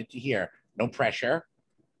excited to hear. No pressure.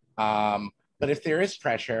 But if there is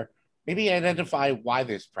pressure, maybe identify why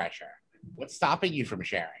there's pressure. What's stopping you from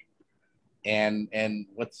sharing? And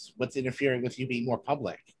what's interfering with you being more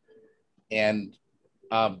public? And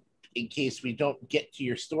in case we don't get to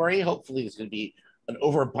your story, hopefully there's going to be an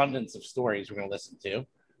overabundance of stories we're going to listen to.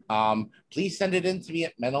 Please send it in to me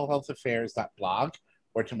at mentalhealthaffairs.blog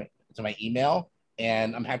or to my email,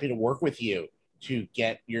 and I'm happy to work with you to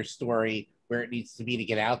get your story where it needs to be to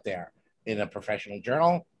get out there in a professional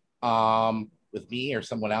journal with me or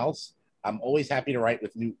someone else. I'm always happy to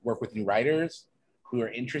work with new writers who are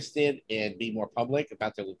interested in being more public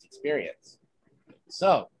about their lived experience.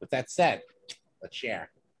 So with that said, let's share.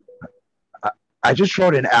 I just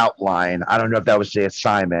wrote an outline. I don't know if that was the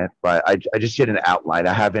assignment, but I just did an outline.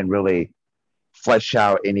 I haven't really fleshed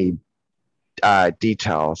out any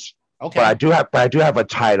details. Okay. But I do have a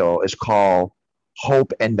title. It's called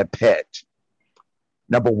Hope in the Pit.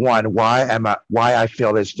 Number one, why I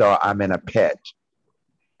feel as though I'm in a pit.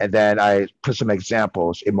 And then I put some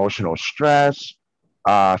examples: emotional stress,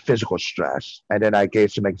 physical stress. And then I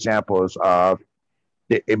gave some examples of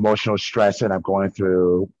the emotional stress that I'm going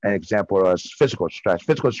through. An example of physical stress.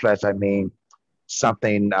 Physical stress, I mean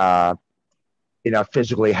something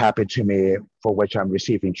physically happened to me for which I'm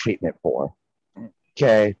receiving treatment for.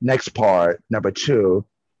 Okay, next part, number two,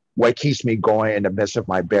 what keeps me going in the midst of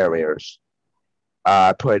my barriers?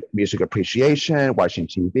 Put music appreciation, watching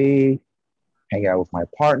TV, hanging out with my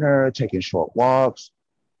partner, taking short walks,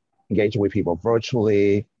 engaging with people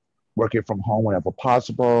virtually, working from home whenever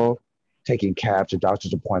possible, taking cabs to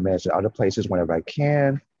doctor's appointments and other places whenever I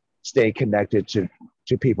can, staying connected to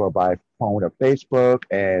people by phone or Facebook,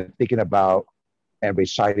 and thinking about and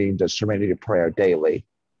reciting the Serenity Prayer daily.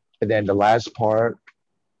 And then the last part,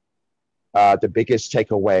 the biggest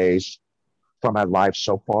takeaways from my life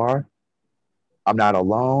so far: I'm not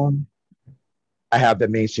alone. I have the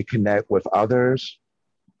means to connect with others.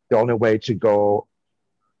 The only way to go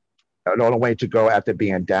after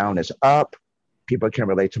being down is up. People can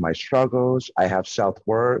relate to my struggles. I have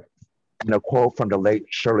self-worth. And a quote from the late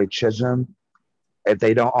Shirley Chisholm: if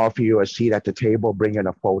they don't offer you a seat at the table, bring in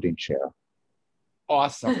a folding chair.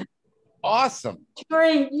 Awesome. Awesome.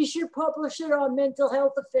 Great. You should publish it on Mental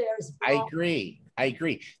Health Affairs. I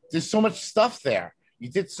agree. There's so much stuff there. You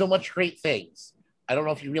did so much great things. I don't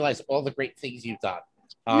know if you realize all the great things you've done.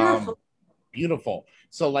 Beautiful. Beautiful.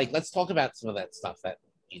 So let's talk about some of that stuff that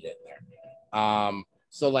you did there.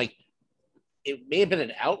 So it may have been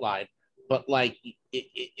an outline, but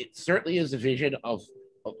it certainly is a vision of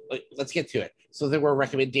let's get to it. So there were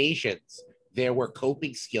recommendations. There were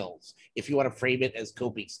coping skills, if you want to frame it as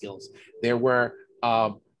coping skills. There were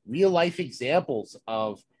real life examples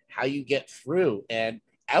of how you get through and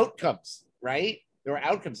outcomes, right? There were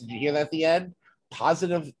outcomes. Did you hear that at the end?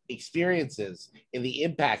 Positive experiences and the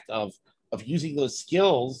impact of using those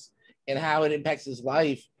skills and how it impacts his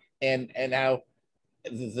life and how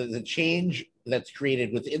the change that's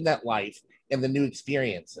created within that life and the new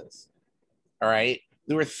experiences. All right.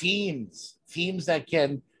 There were themes that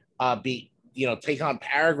can be, take on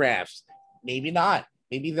paragraphs, maybe not.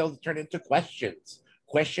 Maybe they'll turn into questions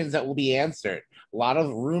that will be answered. A lot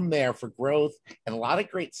of room there for growth and a lot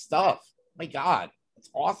of great stuff. My God, it's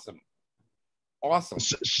awesome. Awesome.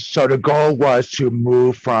 So the goal was to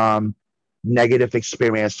move from negative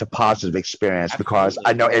experience to positive experience. Absolutely. Because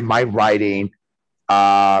I know in my writing,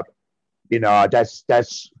 that's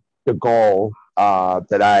the goal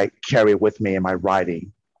that I carry with me in my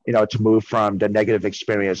writing. To move from the negative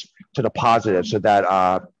experience to the positive, so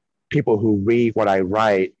that people who read what I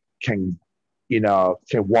write can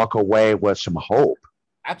walk away with some hope.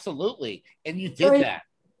 Absolutely. And you did that.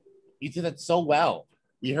 You did that so well.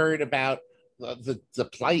 We heard about the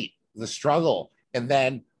plight, the struggle, and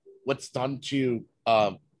then what's done to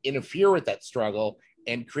interfere with that struggle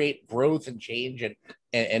and create growth and change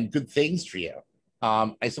and good things for you.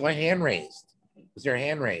 I saw a hand raised. Was there a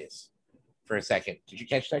hand raised for a second? Did you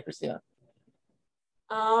catch that, Christina?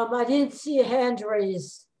 I didn't see a hand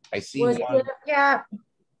raised. I see one. Yeah,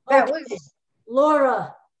 that was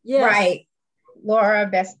Laura. Yes. Right. Laura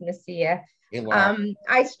Vespasiya. Hey, Laura.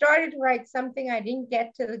 I started to write something. I didn't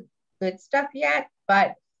get to the good stuff yet,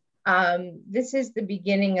 but this is the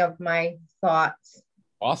beginning of my thoughts.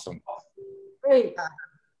 Awesome. Great.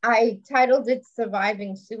 I titled it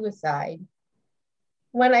Surviving Suicide.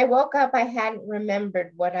 When I woke up, I hadn't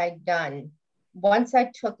remembered what I'd done. Once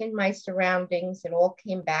I took in my surroundings, it all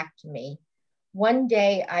came back to me. One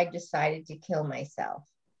day, I decided to kill myself.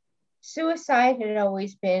 Suicide had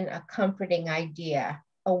always been a comforting idea,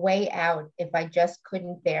 a way out if I just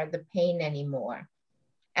couldn't bear the pain anymore.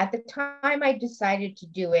 At the time I decided to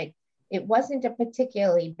do it, it wasn't a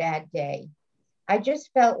particularly bad day. I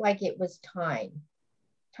just felt like it was time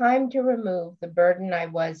to remove the burden I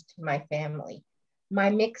was to my family. My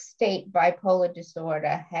mixed state bipolar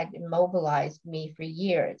disorder had immobilized me for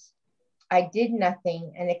years. I did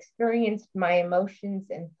nothing and experienced my emotions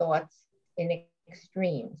and thoughts in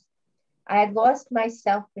extremes. I had lost my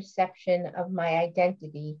self-perception of my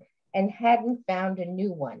identity and hadn't found a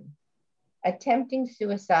new one. Attempting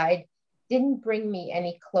suicide didn't bring me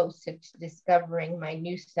any closer to discovering my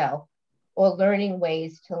new self or learning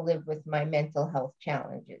ways to live with my mental health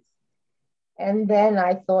challenges. And then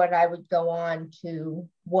I thought I would go on to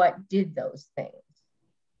what did those things.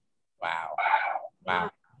 Wow.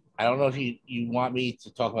 I don't know if you want me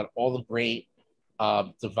to talk about all the great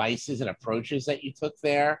devices and approaches that you took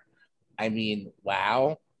there. I mean,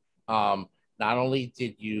 wow. Not only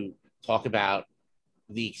did you talk about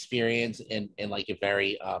the experience in like a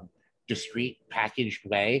very discreet, packaged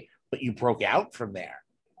way, but you broke out from there.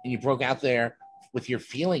 And you broke out there with your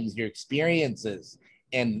feelings, your experiences,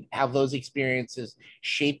 and how those experiences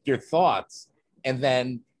shaped your thoughts. And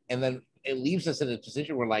then it leaves us in a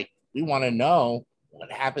position where like, we want to know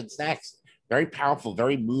what happens next. Very powerful,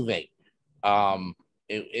 very moving.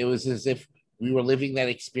 It was as if we were living that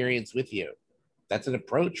experience with you. That's an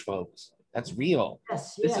approach, folks. That's real.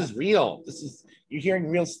 Yes, This yes. is real. You're hearing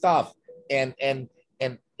real stuff. And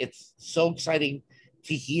it's so exciting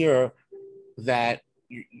to hear that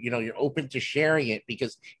you're open to sharing it,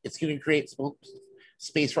 because it's going to create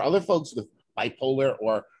space for other folks with bipolar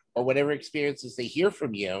or whatever experiences they hear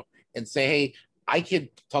from you and say, hey, I can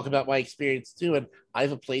talk about my experience too, and I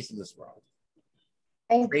have a place in this world.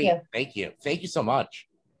 Thank you. Thank you. Thank you so much.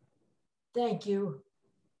 Thank you.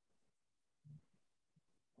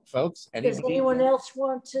 Folks, Does anyone else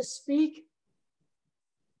want to speak?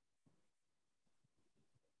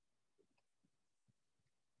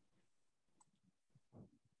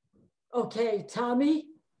 Okay, Tommy.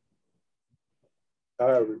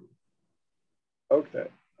 Hi, everyone. Okay.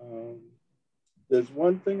 There's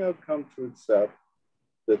one thing I've come to accept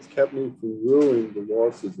that's kept me from ruining the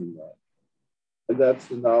losses in life, and that's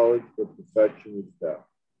the knowledge that perfection is death.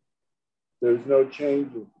 There's no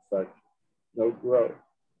change in perfection, no growth.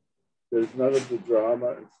 There's none of the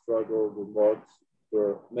drama and struggle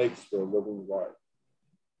that makes for a living life.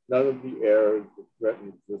 None of the errors that threaten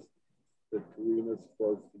existence, that careen us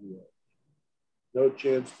close to the edge. No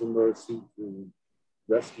chance for mercy to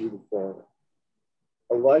rescue the fallen.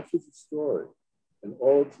 A life is a story, and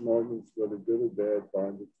all its moments, whether good or bad,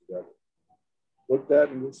 bind it together. Looked at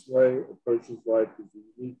in this way, a person's life is a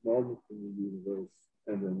unique moment in the universe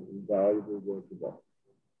and an invaluable work of art.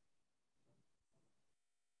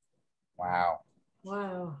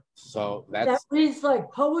 Wow. So that reads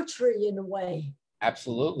like poetry in a way.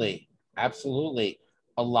 Absolutely.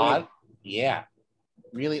 A lot. Yeah.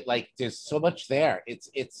 Really, like there's so much there. It's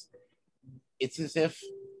as if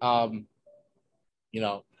we're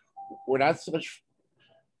not so much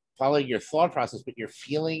following your thought process, but your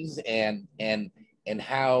feelings and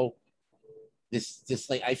how this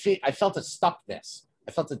like I felt a stuckness.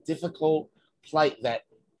 I felt a difficult plight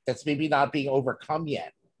that's maybe not being overcome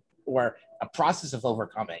yet, or a process of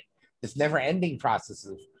overcoming, this never-ending process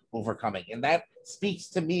of overcoming. And that speaks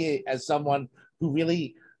to me as someone who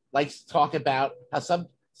really likes to talk about how some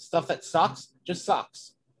stuff that sucks just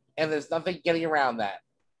sucks, and there's nothing getting around that,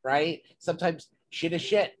 right? Sometimes shit is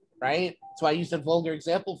shit, right? That's why I used a vulgar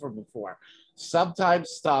example from before. Sometimes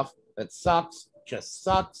stuff that sucks just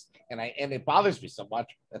sucks, and it bothers me so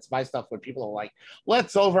much. That's my stuff when people are like,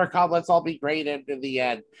 let's overcome, let's all be great in the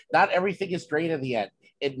end. Not everything is great in the end.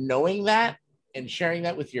 And knowing that and sharing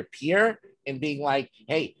that with your peer and being like,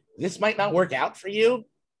 hey, this might not work out for you,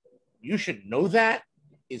 you should know that,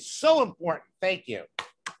 is so important. Thank you.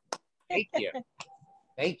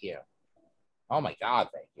 Oh my God,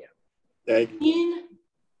 thank you. Thank you. Ian,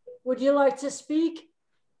 would you like to speak?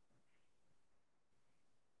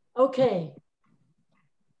 Okay.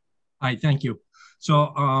 Hi, thank you.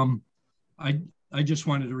 So I just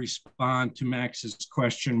wanted to respond to Max's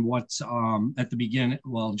question. What's at the beginning,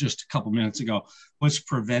 well, just a couple minutes ago, what's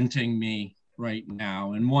preventing me right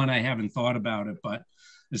now. And one, I haven't thought about it, but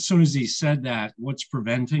as soon as he said that, what's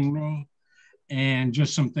preventing me? And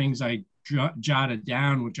just some things I jotted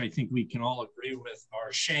down, which I think we can all agree with,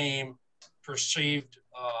 are shame, perceived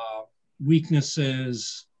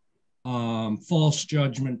weaknesses, false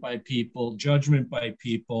judgment by people, judgment by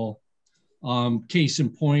people. Case in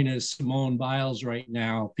point is Simone Biles right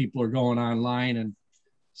now. People are going online and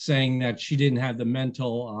saying that she didn't have the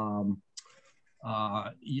mental,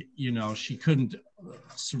 she couldn't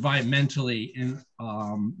survive mentally in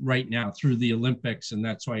right now through the Olympics, and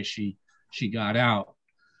that's why she got out.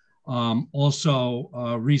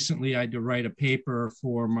 Recently I had to write a paper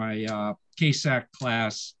for my CASAC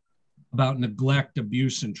class about neglect,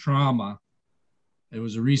 abuse, and trauma. It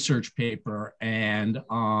was a research paper, and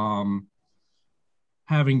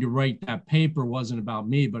having to write that paper wasn't about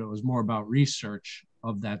me, but it was more about research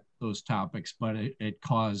of those topics, but it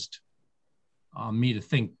caused me to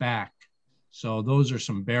think back. So those are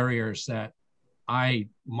some barriers that I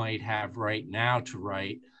might have right now to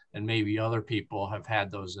write, and maybe other people have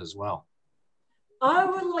had those as well. I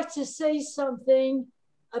would like to say something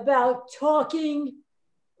about talking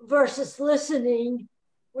versus listening,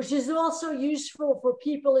 which is also useful for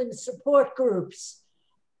people in support groups.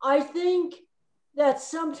 I think that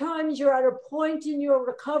sometimes you're at a point in your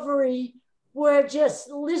recovery where just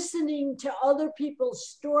listening to other people's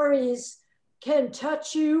stories can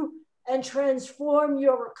touch you and transform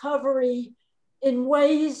your recovery in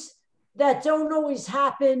ways that don't always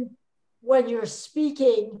happen when you're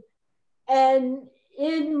speaking. And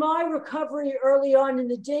in my recovery early on in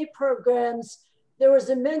the day programs, there was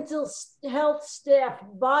a mental health staff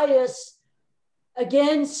bias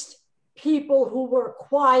against people who were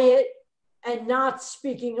quiet and not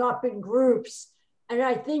speaking up in groups. And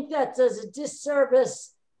I think that does a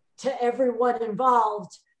disservice to everyone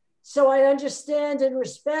involved. So I understand and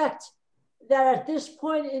respect that at this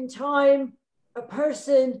point in time, a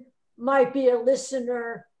person might be a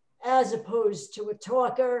listener as opposed to a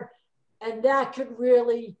talker. And that could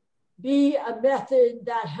really be a method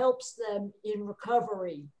that helps them in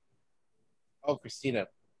recovery. Oh, Christina,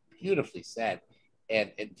 beautifully said.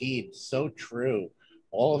 And indeed, so true.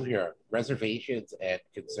 All of your reservations and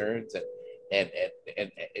concerns and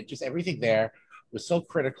just everything there was so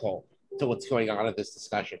critical to what's going on in this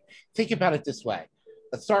discussion. Think about it this way.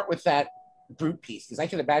 Let's start with that group piece, because I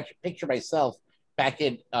can picture myself back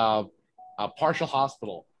in a partial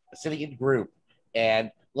hospital, sitting in group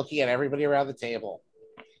and looking at everybody around the table.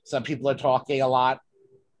 Some people are talking a lot,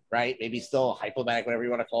 right? Maybe still hypomanic, whatever you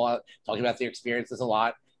want to call it, talking about their experiences a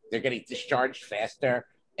lot. They're getting discharged faster.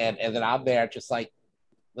 And then I'm there just like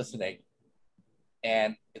listening.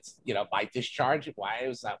 And it's, my discharge,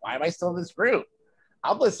 why am I still in this group?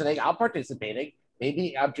 I'm listening, I'm participating.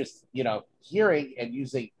 Maybe I'm just, hearing and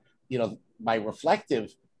using, my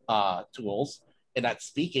reflective tools and not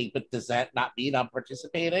speaking, but does that not mean I'm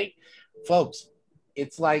participating? Folks,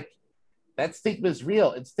 it's like that stigma is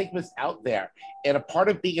real and stigma's out there. And a part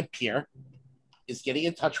of being a peer is getting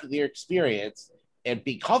in touch with your experience and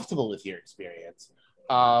being comfortable with your experience.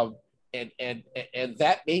 And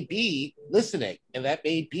that may be listening, and that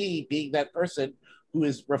may be being that person who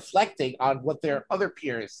is reflecting on what their other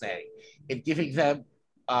peer is saying and giving them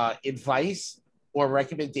advice or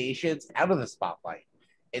recommendations out of the spotlight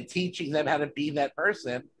and teaching them how to be that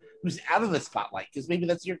person who's out of the spotlight, because maybe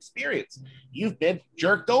that's your experience. You've been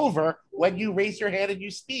jerked over when you raise your hand and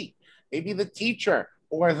you speak. Maybe the teacher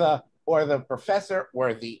or the professor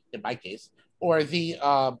or the, in my case, or the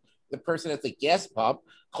person at the gas pump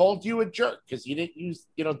called you a jerk because you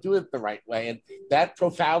didn't do it the right way, and that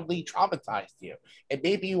profoundly traumatized you. And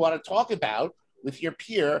maybe you want to talk about with your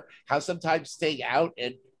peer how sometimes staying out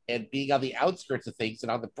and being on the outskirts of things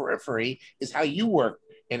and on the periphery is how you work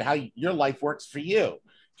and how your life works for you.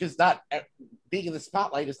 Because not being in the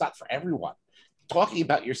spotlight is not for everyone. Talking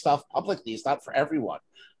about yourself publicly is not for everyone.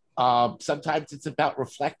 Sometimes it's about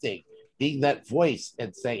reflecting, being that voice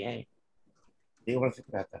and saying, hey, you want to think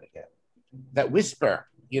about that again. That whisper,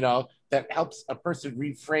 that helps a person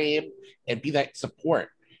reframe and be that support.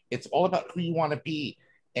 It's all about who you want to be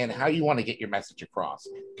and how you want to get your message across.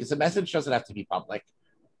 Because the message doesn't have to be public.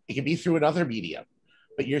 It can be through another medium.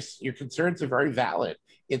 But your concerns are very valid.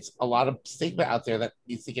 It's a lot of stigma out there that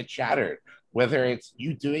needs to get shattered, whether it's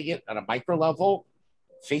you doing it on a micro level,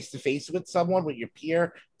 face-to-face with someone, with your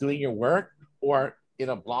peer, doing your work, or in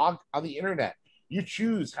a blog on the internet. You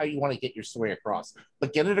choose how you want to get your story across,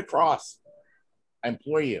 but get it across. I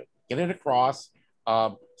implore you, get it across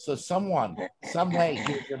so someone, some way,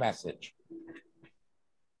 hears your message.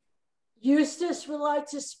 Eustace would like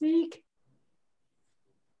to speak.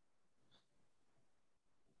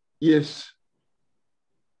 Yes,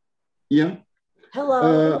 Yeah.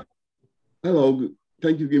 Hello. Hello.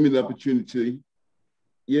 Thank you for giving me the opportunity.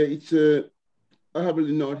 Yeah, it's I have a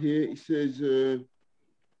little note here. It says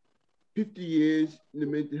 50 years in the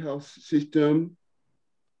mental health system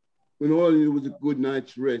when all I needed was a good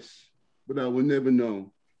night's rest, but I will never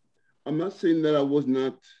know. I'm not saying that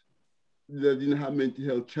that I didn't have mental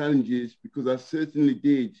health challenges, because I certainly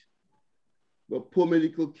did. But poor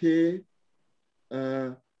medical care,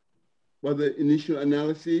 by the initial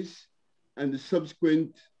analysis and the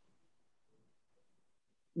subsequent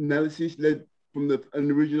analysis led from an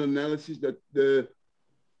original analysis that the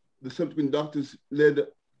subsequent doctors led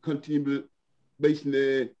continue basing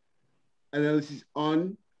their analysis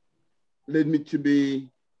on, led me to be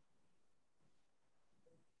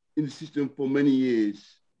in the system for many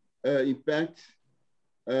years. In fact,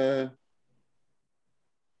 it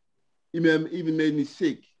even made me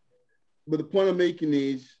sick. But the point I'm making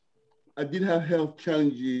is I did have health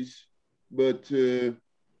challenges, but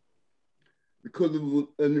because of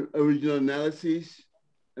an original analysis,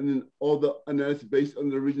 and then all the analysis based on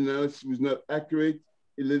the original analysis was not accurate,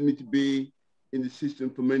 it led me to be in the system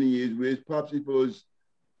for many years, whereas perhaps if it was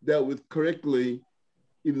dealt with correctly,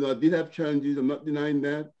 even though I did have challenges, I'm not denying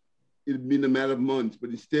that, it'd been a matter of months,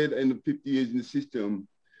 but instead I ended up 50 years in the system.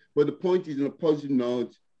 But the point is, on a positive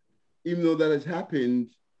note, even though that has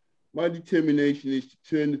happened, my determination is to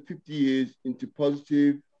turn the 50 years into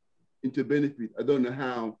positive, into benefit. I don't know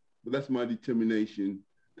how, but that's my determination.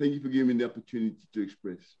 Thank you for giving me the opportunity to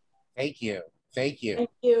express. Thank you. Thank you. Thank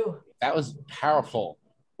you. That was powerful.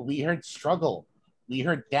 We heard struggle. We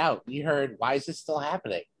heard doubt. We heard, why is this still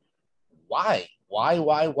happening? Why?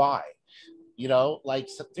 Why? You know, like,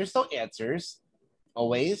 so there's no answers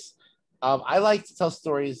always. I like to tell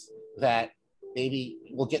stories that maybe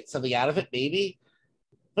we'll get something out of it, maybe,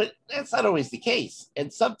 but that's not always the case.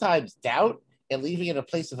 And sometimes doubt and leaving in a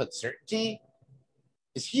place of uncertainty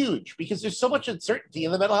is huge, because there's so much uncertainty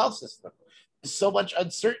in the mental health system. There's so much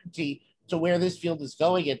uncertainty to where this field is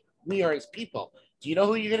going, and we are as people. Do you know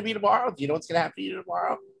who you're going to be tomorrow? Do you know what's going to happen to you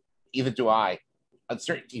tomorrow? Either do I.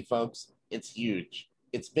 Uncertainty, folks, it's huge.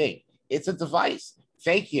 It's big. It's a device.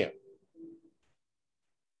 Thank you.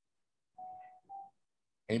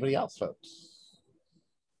 Anybody else, folks?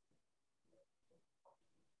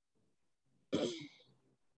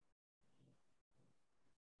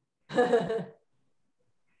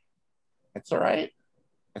 It's all right.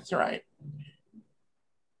 It's all right.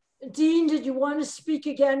 Dean, did you want to speak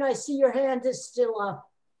again? I see your hand is still up.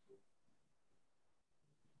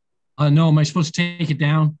 No, am I supposed to take it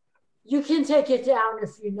down? You can take it down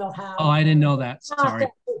if you know how. Oh, I didn't know that. Sorry.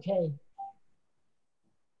 That's okay.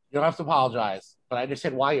 You don't have to apologize, but I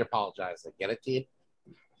understand why you're apologizing. Get it, Dean?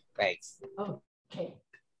 Thanks. Okay.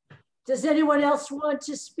 Does anyone else want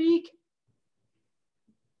to speak?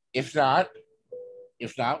 If not,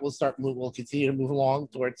 we'll continue to move along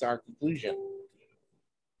towards our conclusion.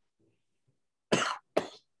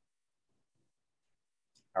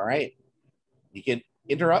 All right. You can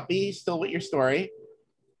interrupt me still with your story,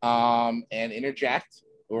 and interject,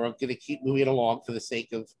 or I'm going to keep moving along for the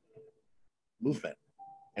sake of movement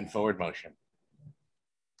and forward motion.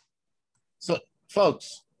 So,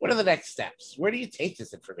 folks, what are the next steps? Where do you take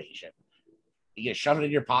this information? You gonna shove it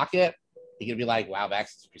in your pocket? You're gonna be like, wow,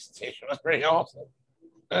 Max's presentation was pretty awesome.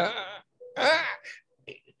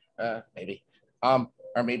 Maybe. Or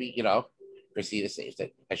maybe, you know, Christina saved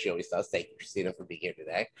it, as she always does. Thank you, Christina, for being here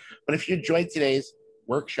today. But if you enjoyed today's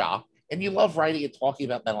workshop and you love writing and talking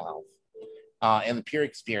about mental health and the peer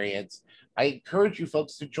experience, I encourage you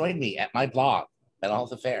folks to join me at my blog, Mental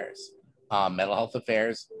Health Affairs,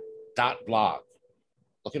 mentalhealthaffairs.blog.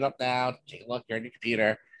 Look it up now, take a look, you're on your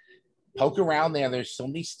computer, poke around there. There's so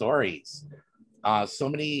many stories, so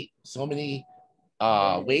many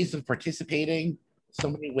ways of participating, so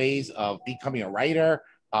many ways of becoming a writer,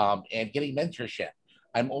 and getting mentorship.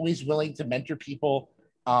 I'm always willing to mentor people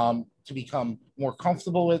to become more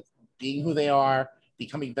comfortable with being who they are,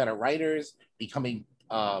 becoming better writers, becoming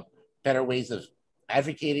better ways of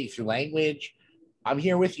advocating through language. I'm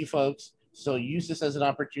here with you folks, so use this as an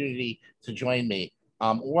opportunity to join me.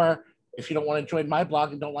 Or if you don't want to join my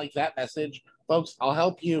blog and don't like that message, folks, I'll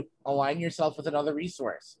help you align yourself with another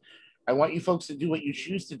resource. I want you folks to do what you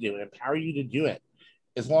choose to do and empower you to do it,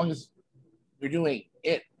 as long as you're doing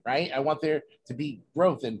it, right? I want there to be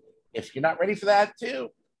growth. And if you're not ready for that too,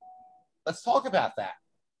 let's talk about that.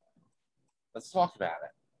 Let's talk about it.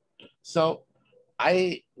 So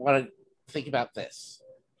I want to think about this.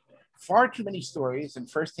 Far too many stories and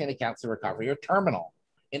firsthand accounts of recovery are terminal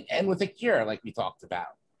and end with a cure, like we talked about.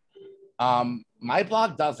 My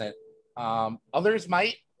blog doesn't. Others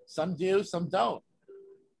might, some do, some don't.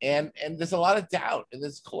 And there's a lot of doubt, and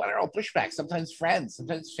there's collateral pushback, sometimes friends,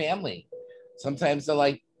 sometimes family. Sometimes they're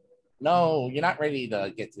like, no, you're not ready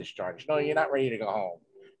to get discharged. No, you're not ready to go home.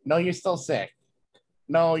 No, you're still sick.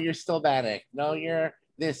 No, you're still manic. No, you're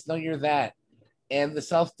this. No, you're that. And the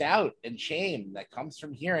self-doubt and shame that comes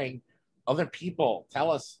from hearing other people tell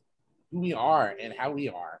us who we are and how we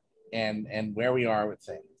are and where we are with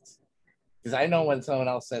things. Because I know when someone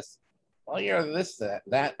else says, well, you're this,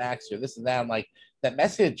 that, Max, you're this and that, I'm like, that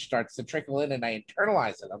message starts to trickle in and I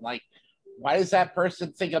internalize it. I'm like, why does that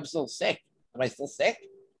person think I'm still sick? Am I still sick?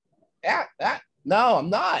 Yeah, no, I'm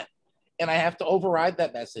not. And I have to override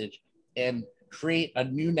that message and create a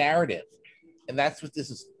new narrative. And that's what this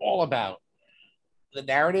is all about. The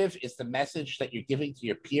narrative is the message that you're giving to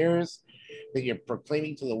your peers, that you're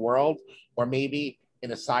proclaiming to the world, or maybe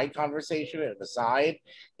in a side conversation, in a side,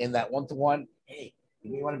 in that one-to-one, hey,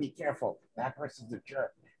 you may want to be careful. That person's a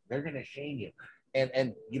jerk. They're going to shame you.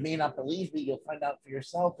 And you may not believe me. You'll find out for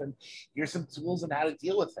yourself. And here's some tools on how to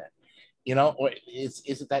deal with it. You know, or is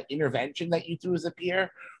it that intervention that you do as a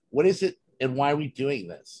peer? What is it and why are we doing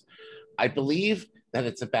this? I believe that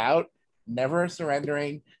it's about never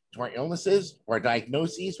surrendering to our illnesses or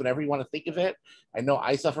diagnoses, whatever you want to think of it. I know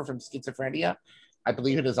I suffer from schizophrenia. I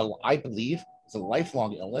believe it's a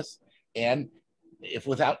lifelong illness. And if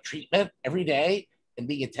without treatment every day and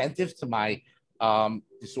being attentive to my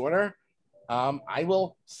disorder, I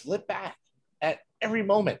will slip back at every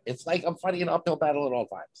moment. It's like I'm fighting an uphill battle at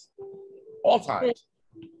all times.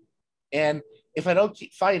 And if I don't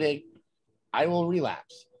keep fighting, I will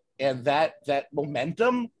relapse. And that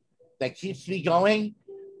momentum that keeps me going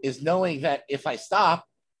is knowing that if I stop,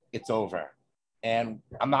 it's over. And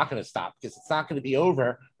I'm not going to stop because it's not going to be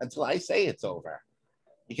over until I say it's over.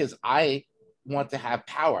 Because I want to have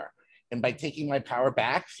power. And by taking my power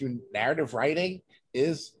back through narrative writing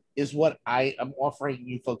is what I am offering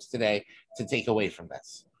you folks today to take away from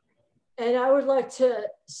this. And I would like to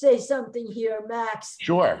say something here, Max.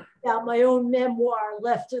 Sure. About my own memoir,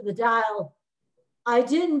 Left of the Dial. I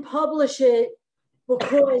didn't publish it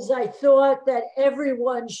because I thought that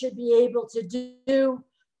everyone should be able to do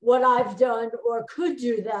what I've done or could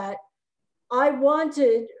do that. I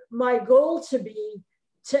wanted my goal to be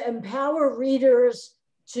to empower readers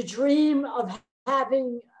to dream of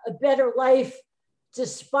having a better life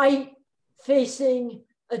despite facing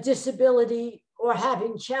a disability or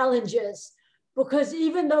having challenges. Because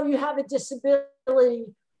even though you have a disability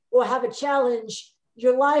or have a challenge,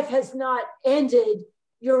 your life has not ended.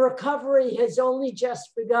 Your recovery has only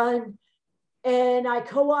just begun. And I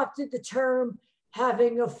co-opted the term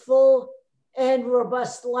having a full and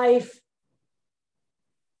robust life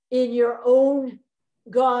in your own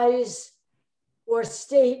guise or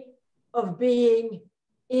state of being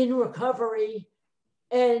in recovery.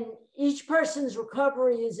 And each person's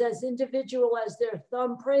recovery is as individual as their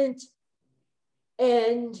thumbprint.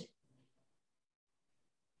 And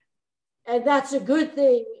that's a good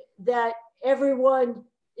thing, that everyone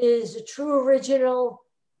is a true original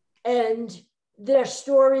and their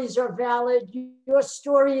stories are valid. Your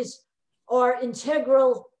stories are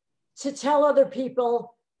integral to tell other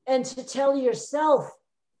people and to tell yourself,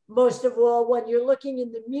 most of all, when you're looking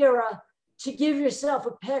in the mirror, to give yourself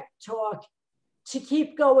a pep talk, to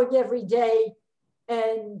keep going every day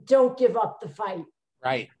and don't give up the fight.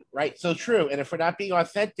 Right. So true. And if we're not being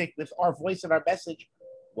authentic with our voice and our message,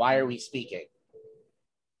 why are we speaking?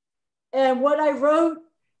 And what I wrote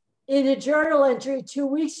in a journal entry 2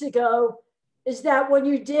 weeks ago is that when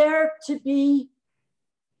you dare to be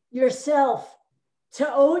yourself,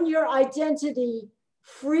 to own your identity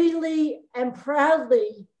freely and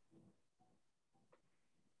proudly,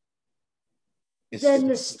 then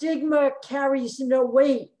the stigma carries no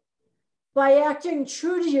weight. By acting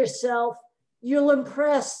true to yourself, you'll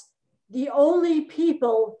impress the only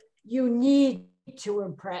people you need to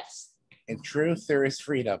impress. In truth, there is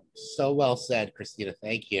freedom. So well said, Christina.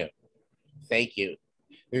 Thank you. Thank you.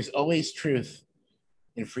 There's always truth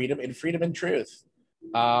in freedom and truth.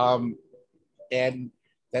 And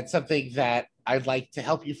that's something that I'd like to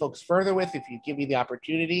help you folks further with if you give me the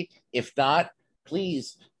opportunity. If not,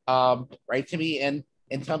 please write to me and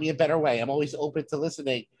tell me a better way. I'm always open to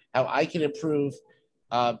listening how I can improve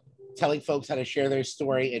telling folks how to share their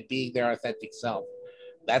story and being their authentic self.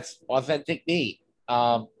 That's authentic me.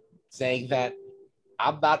 Saying that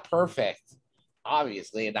I'm not perfect,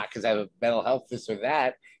 obviously, and not because I have a mental health this or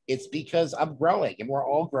that. It's because I'm growing and we're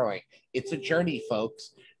all growing. It's a journey,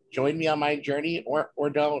 folks. Join me on my journey or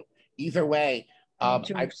don't. Either way,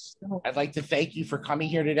 I'd like to thank you for coming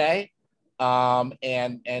here today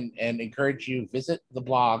and encourage you, visit the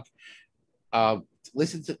blog,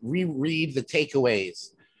 reread the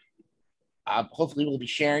takeaways Hopefully we'll be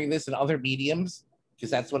sharing this in other mediums because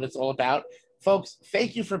that's what it's all about. Folks,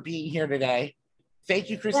 thank you for being here today. Thank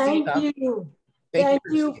you, Christina. Thank you. Thank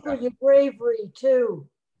you Christina. for your bravery too.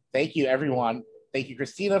 Thank you, everyone. Thank you,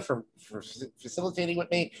 Christina, for facilitating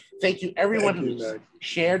with me. Thank you, everyone who's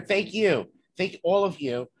shared. Thank you. Thank all of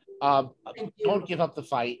you. Don't give up the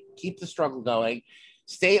fight. Keep the struggle going.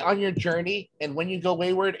 Stay on your journey. And when you go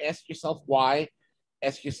wayward, ask yourself why.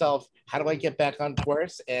 Ask yourself, how do I get back on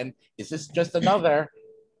course? And is this just another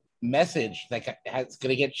message that's going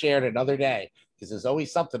to get shared another day? Because there's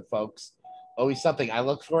always something, folks. Always something. I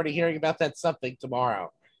look forward to hearing about that something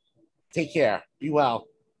tomorrow. Take care. Be well.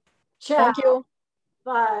 Ciao. Thank you.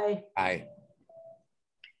 Bye. Bye.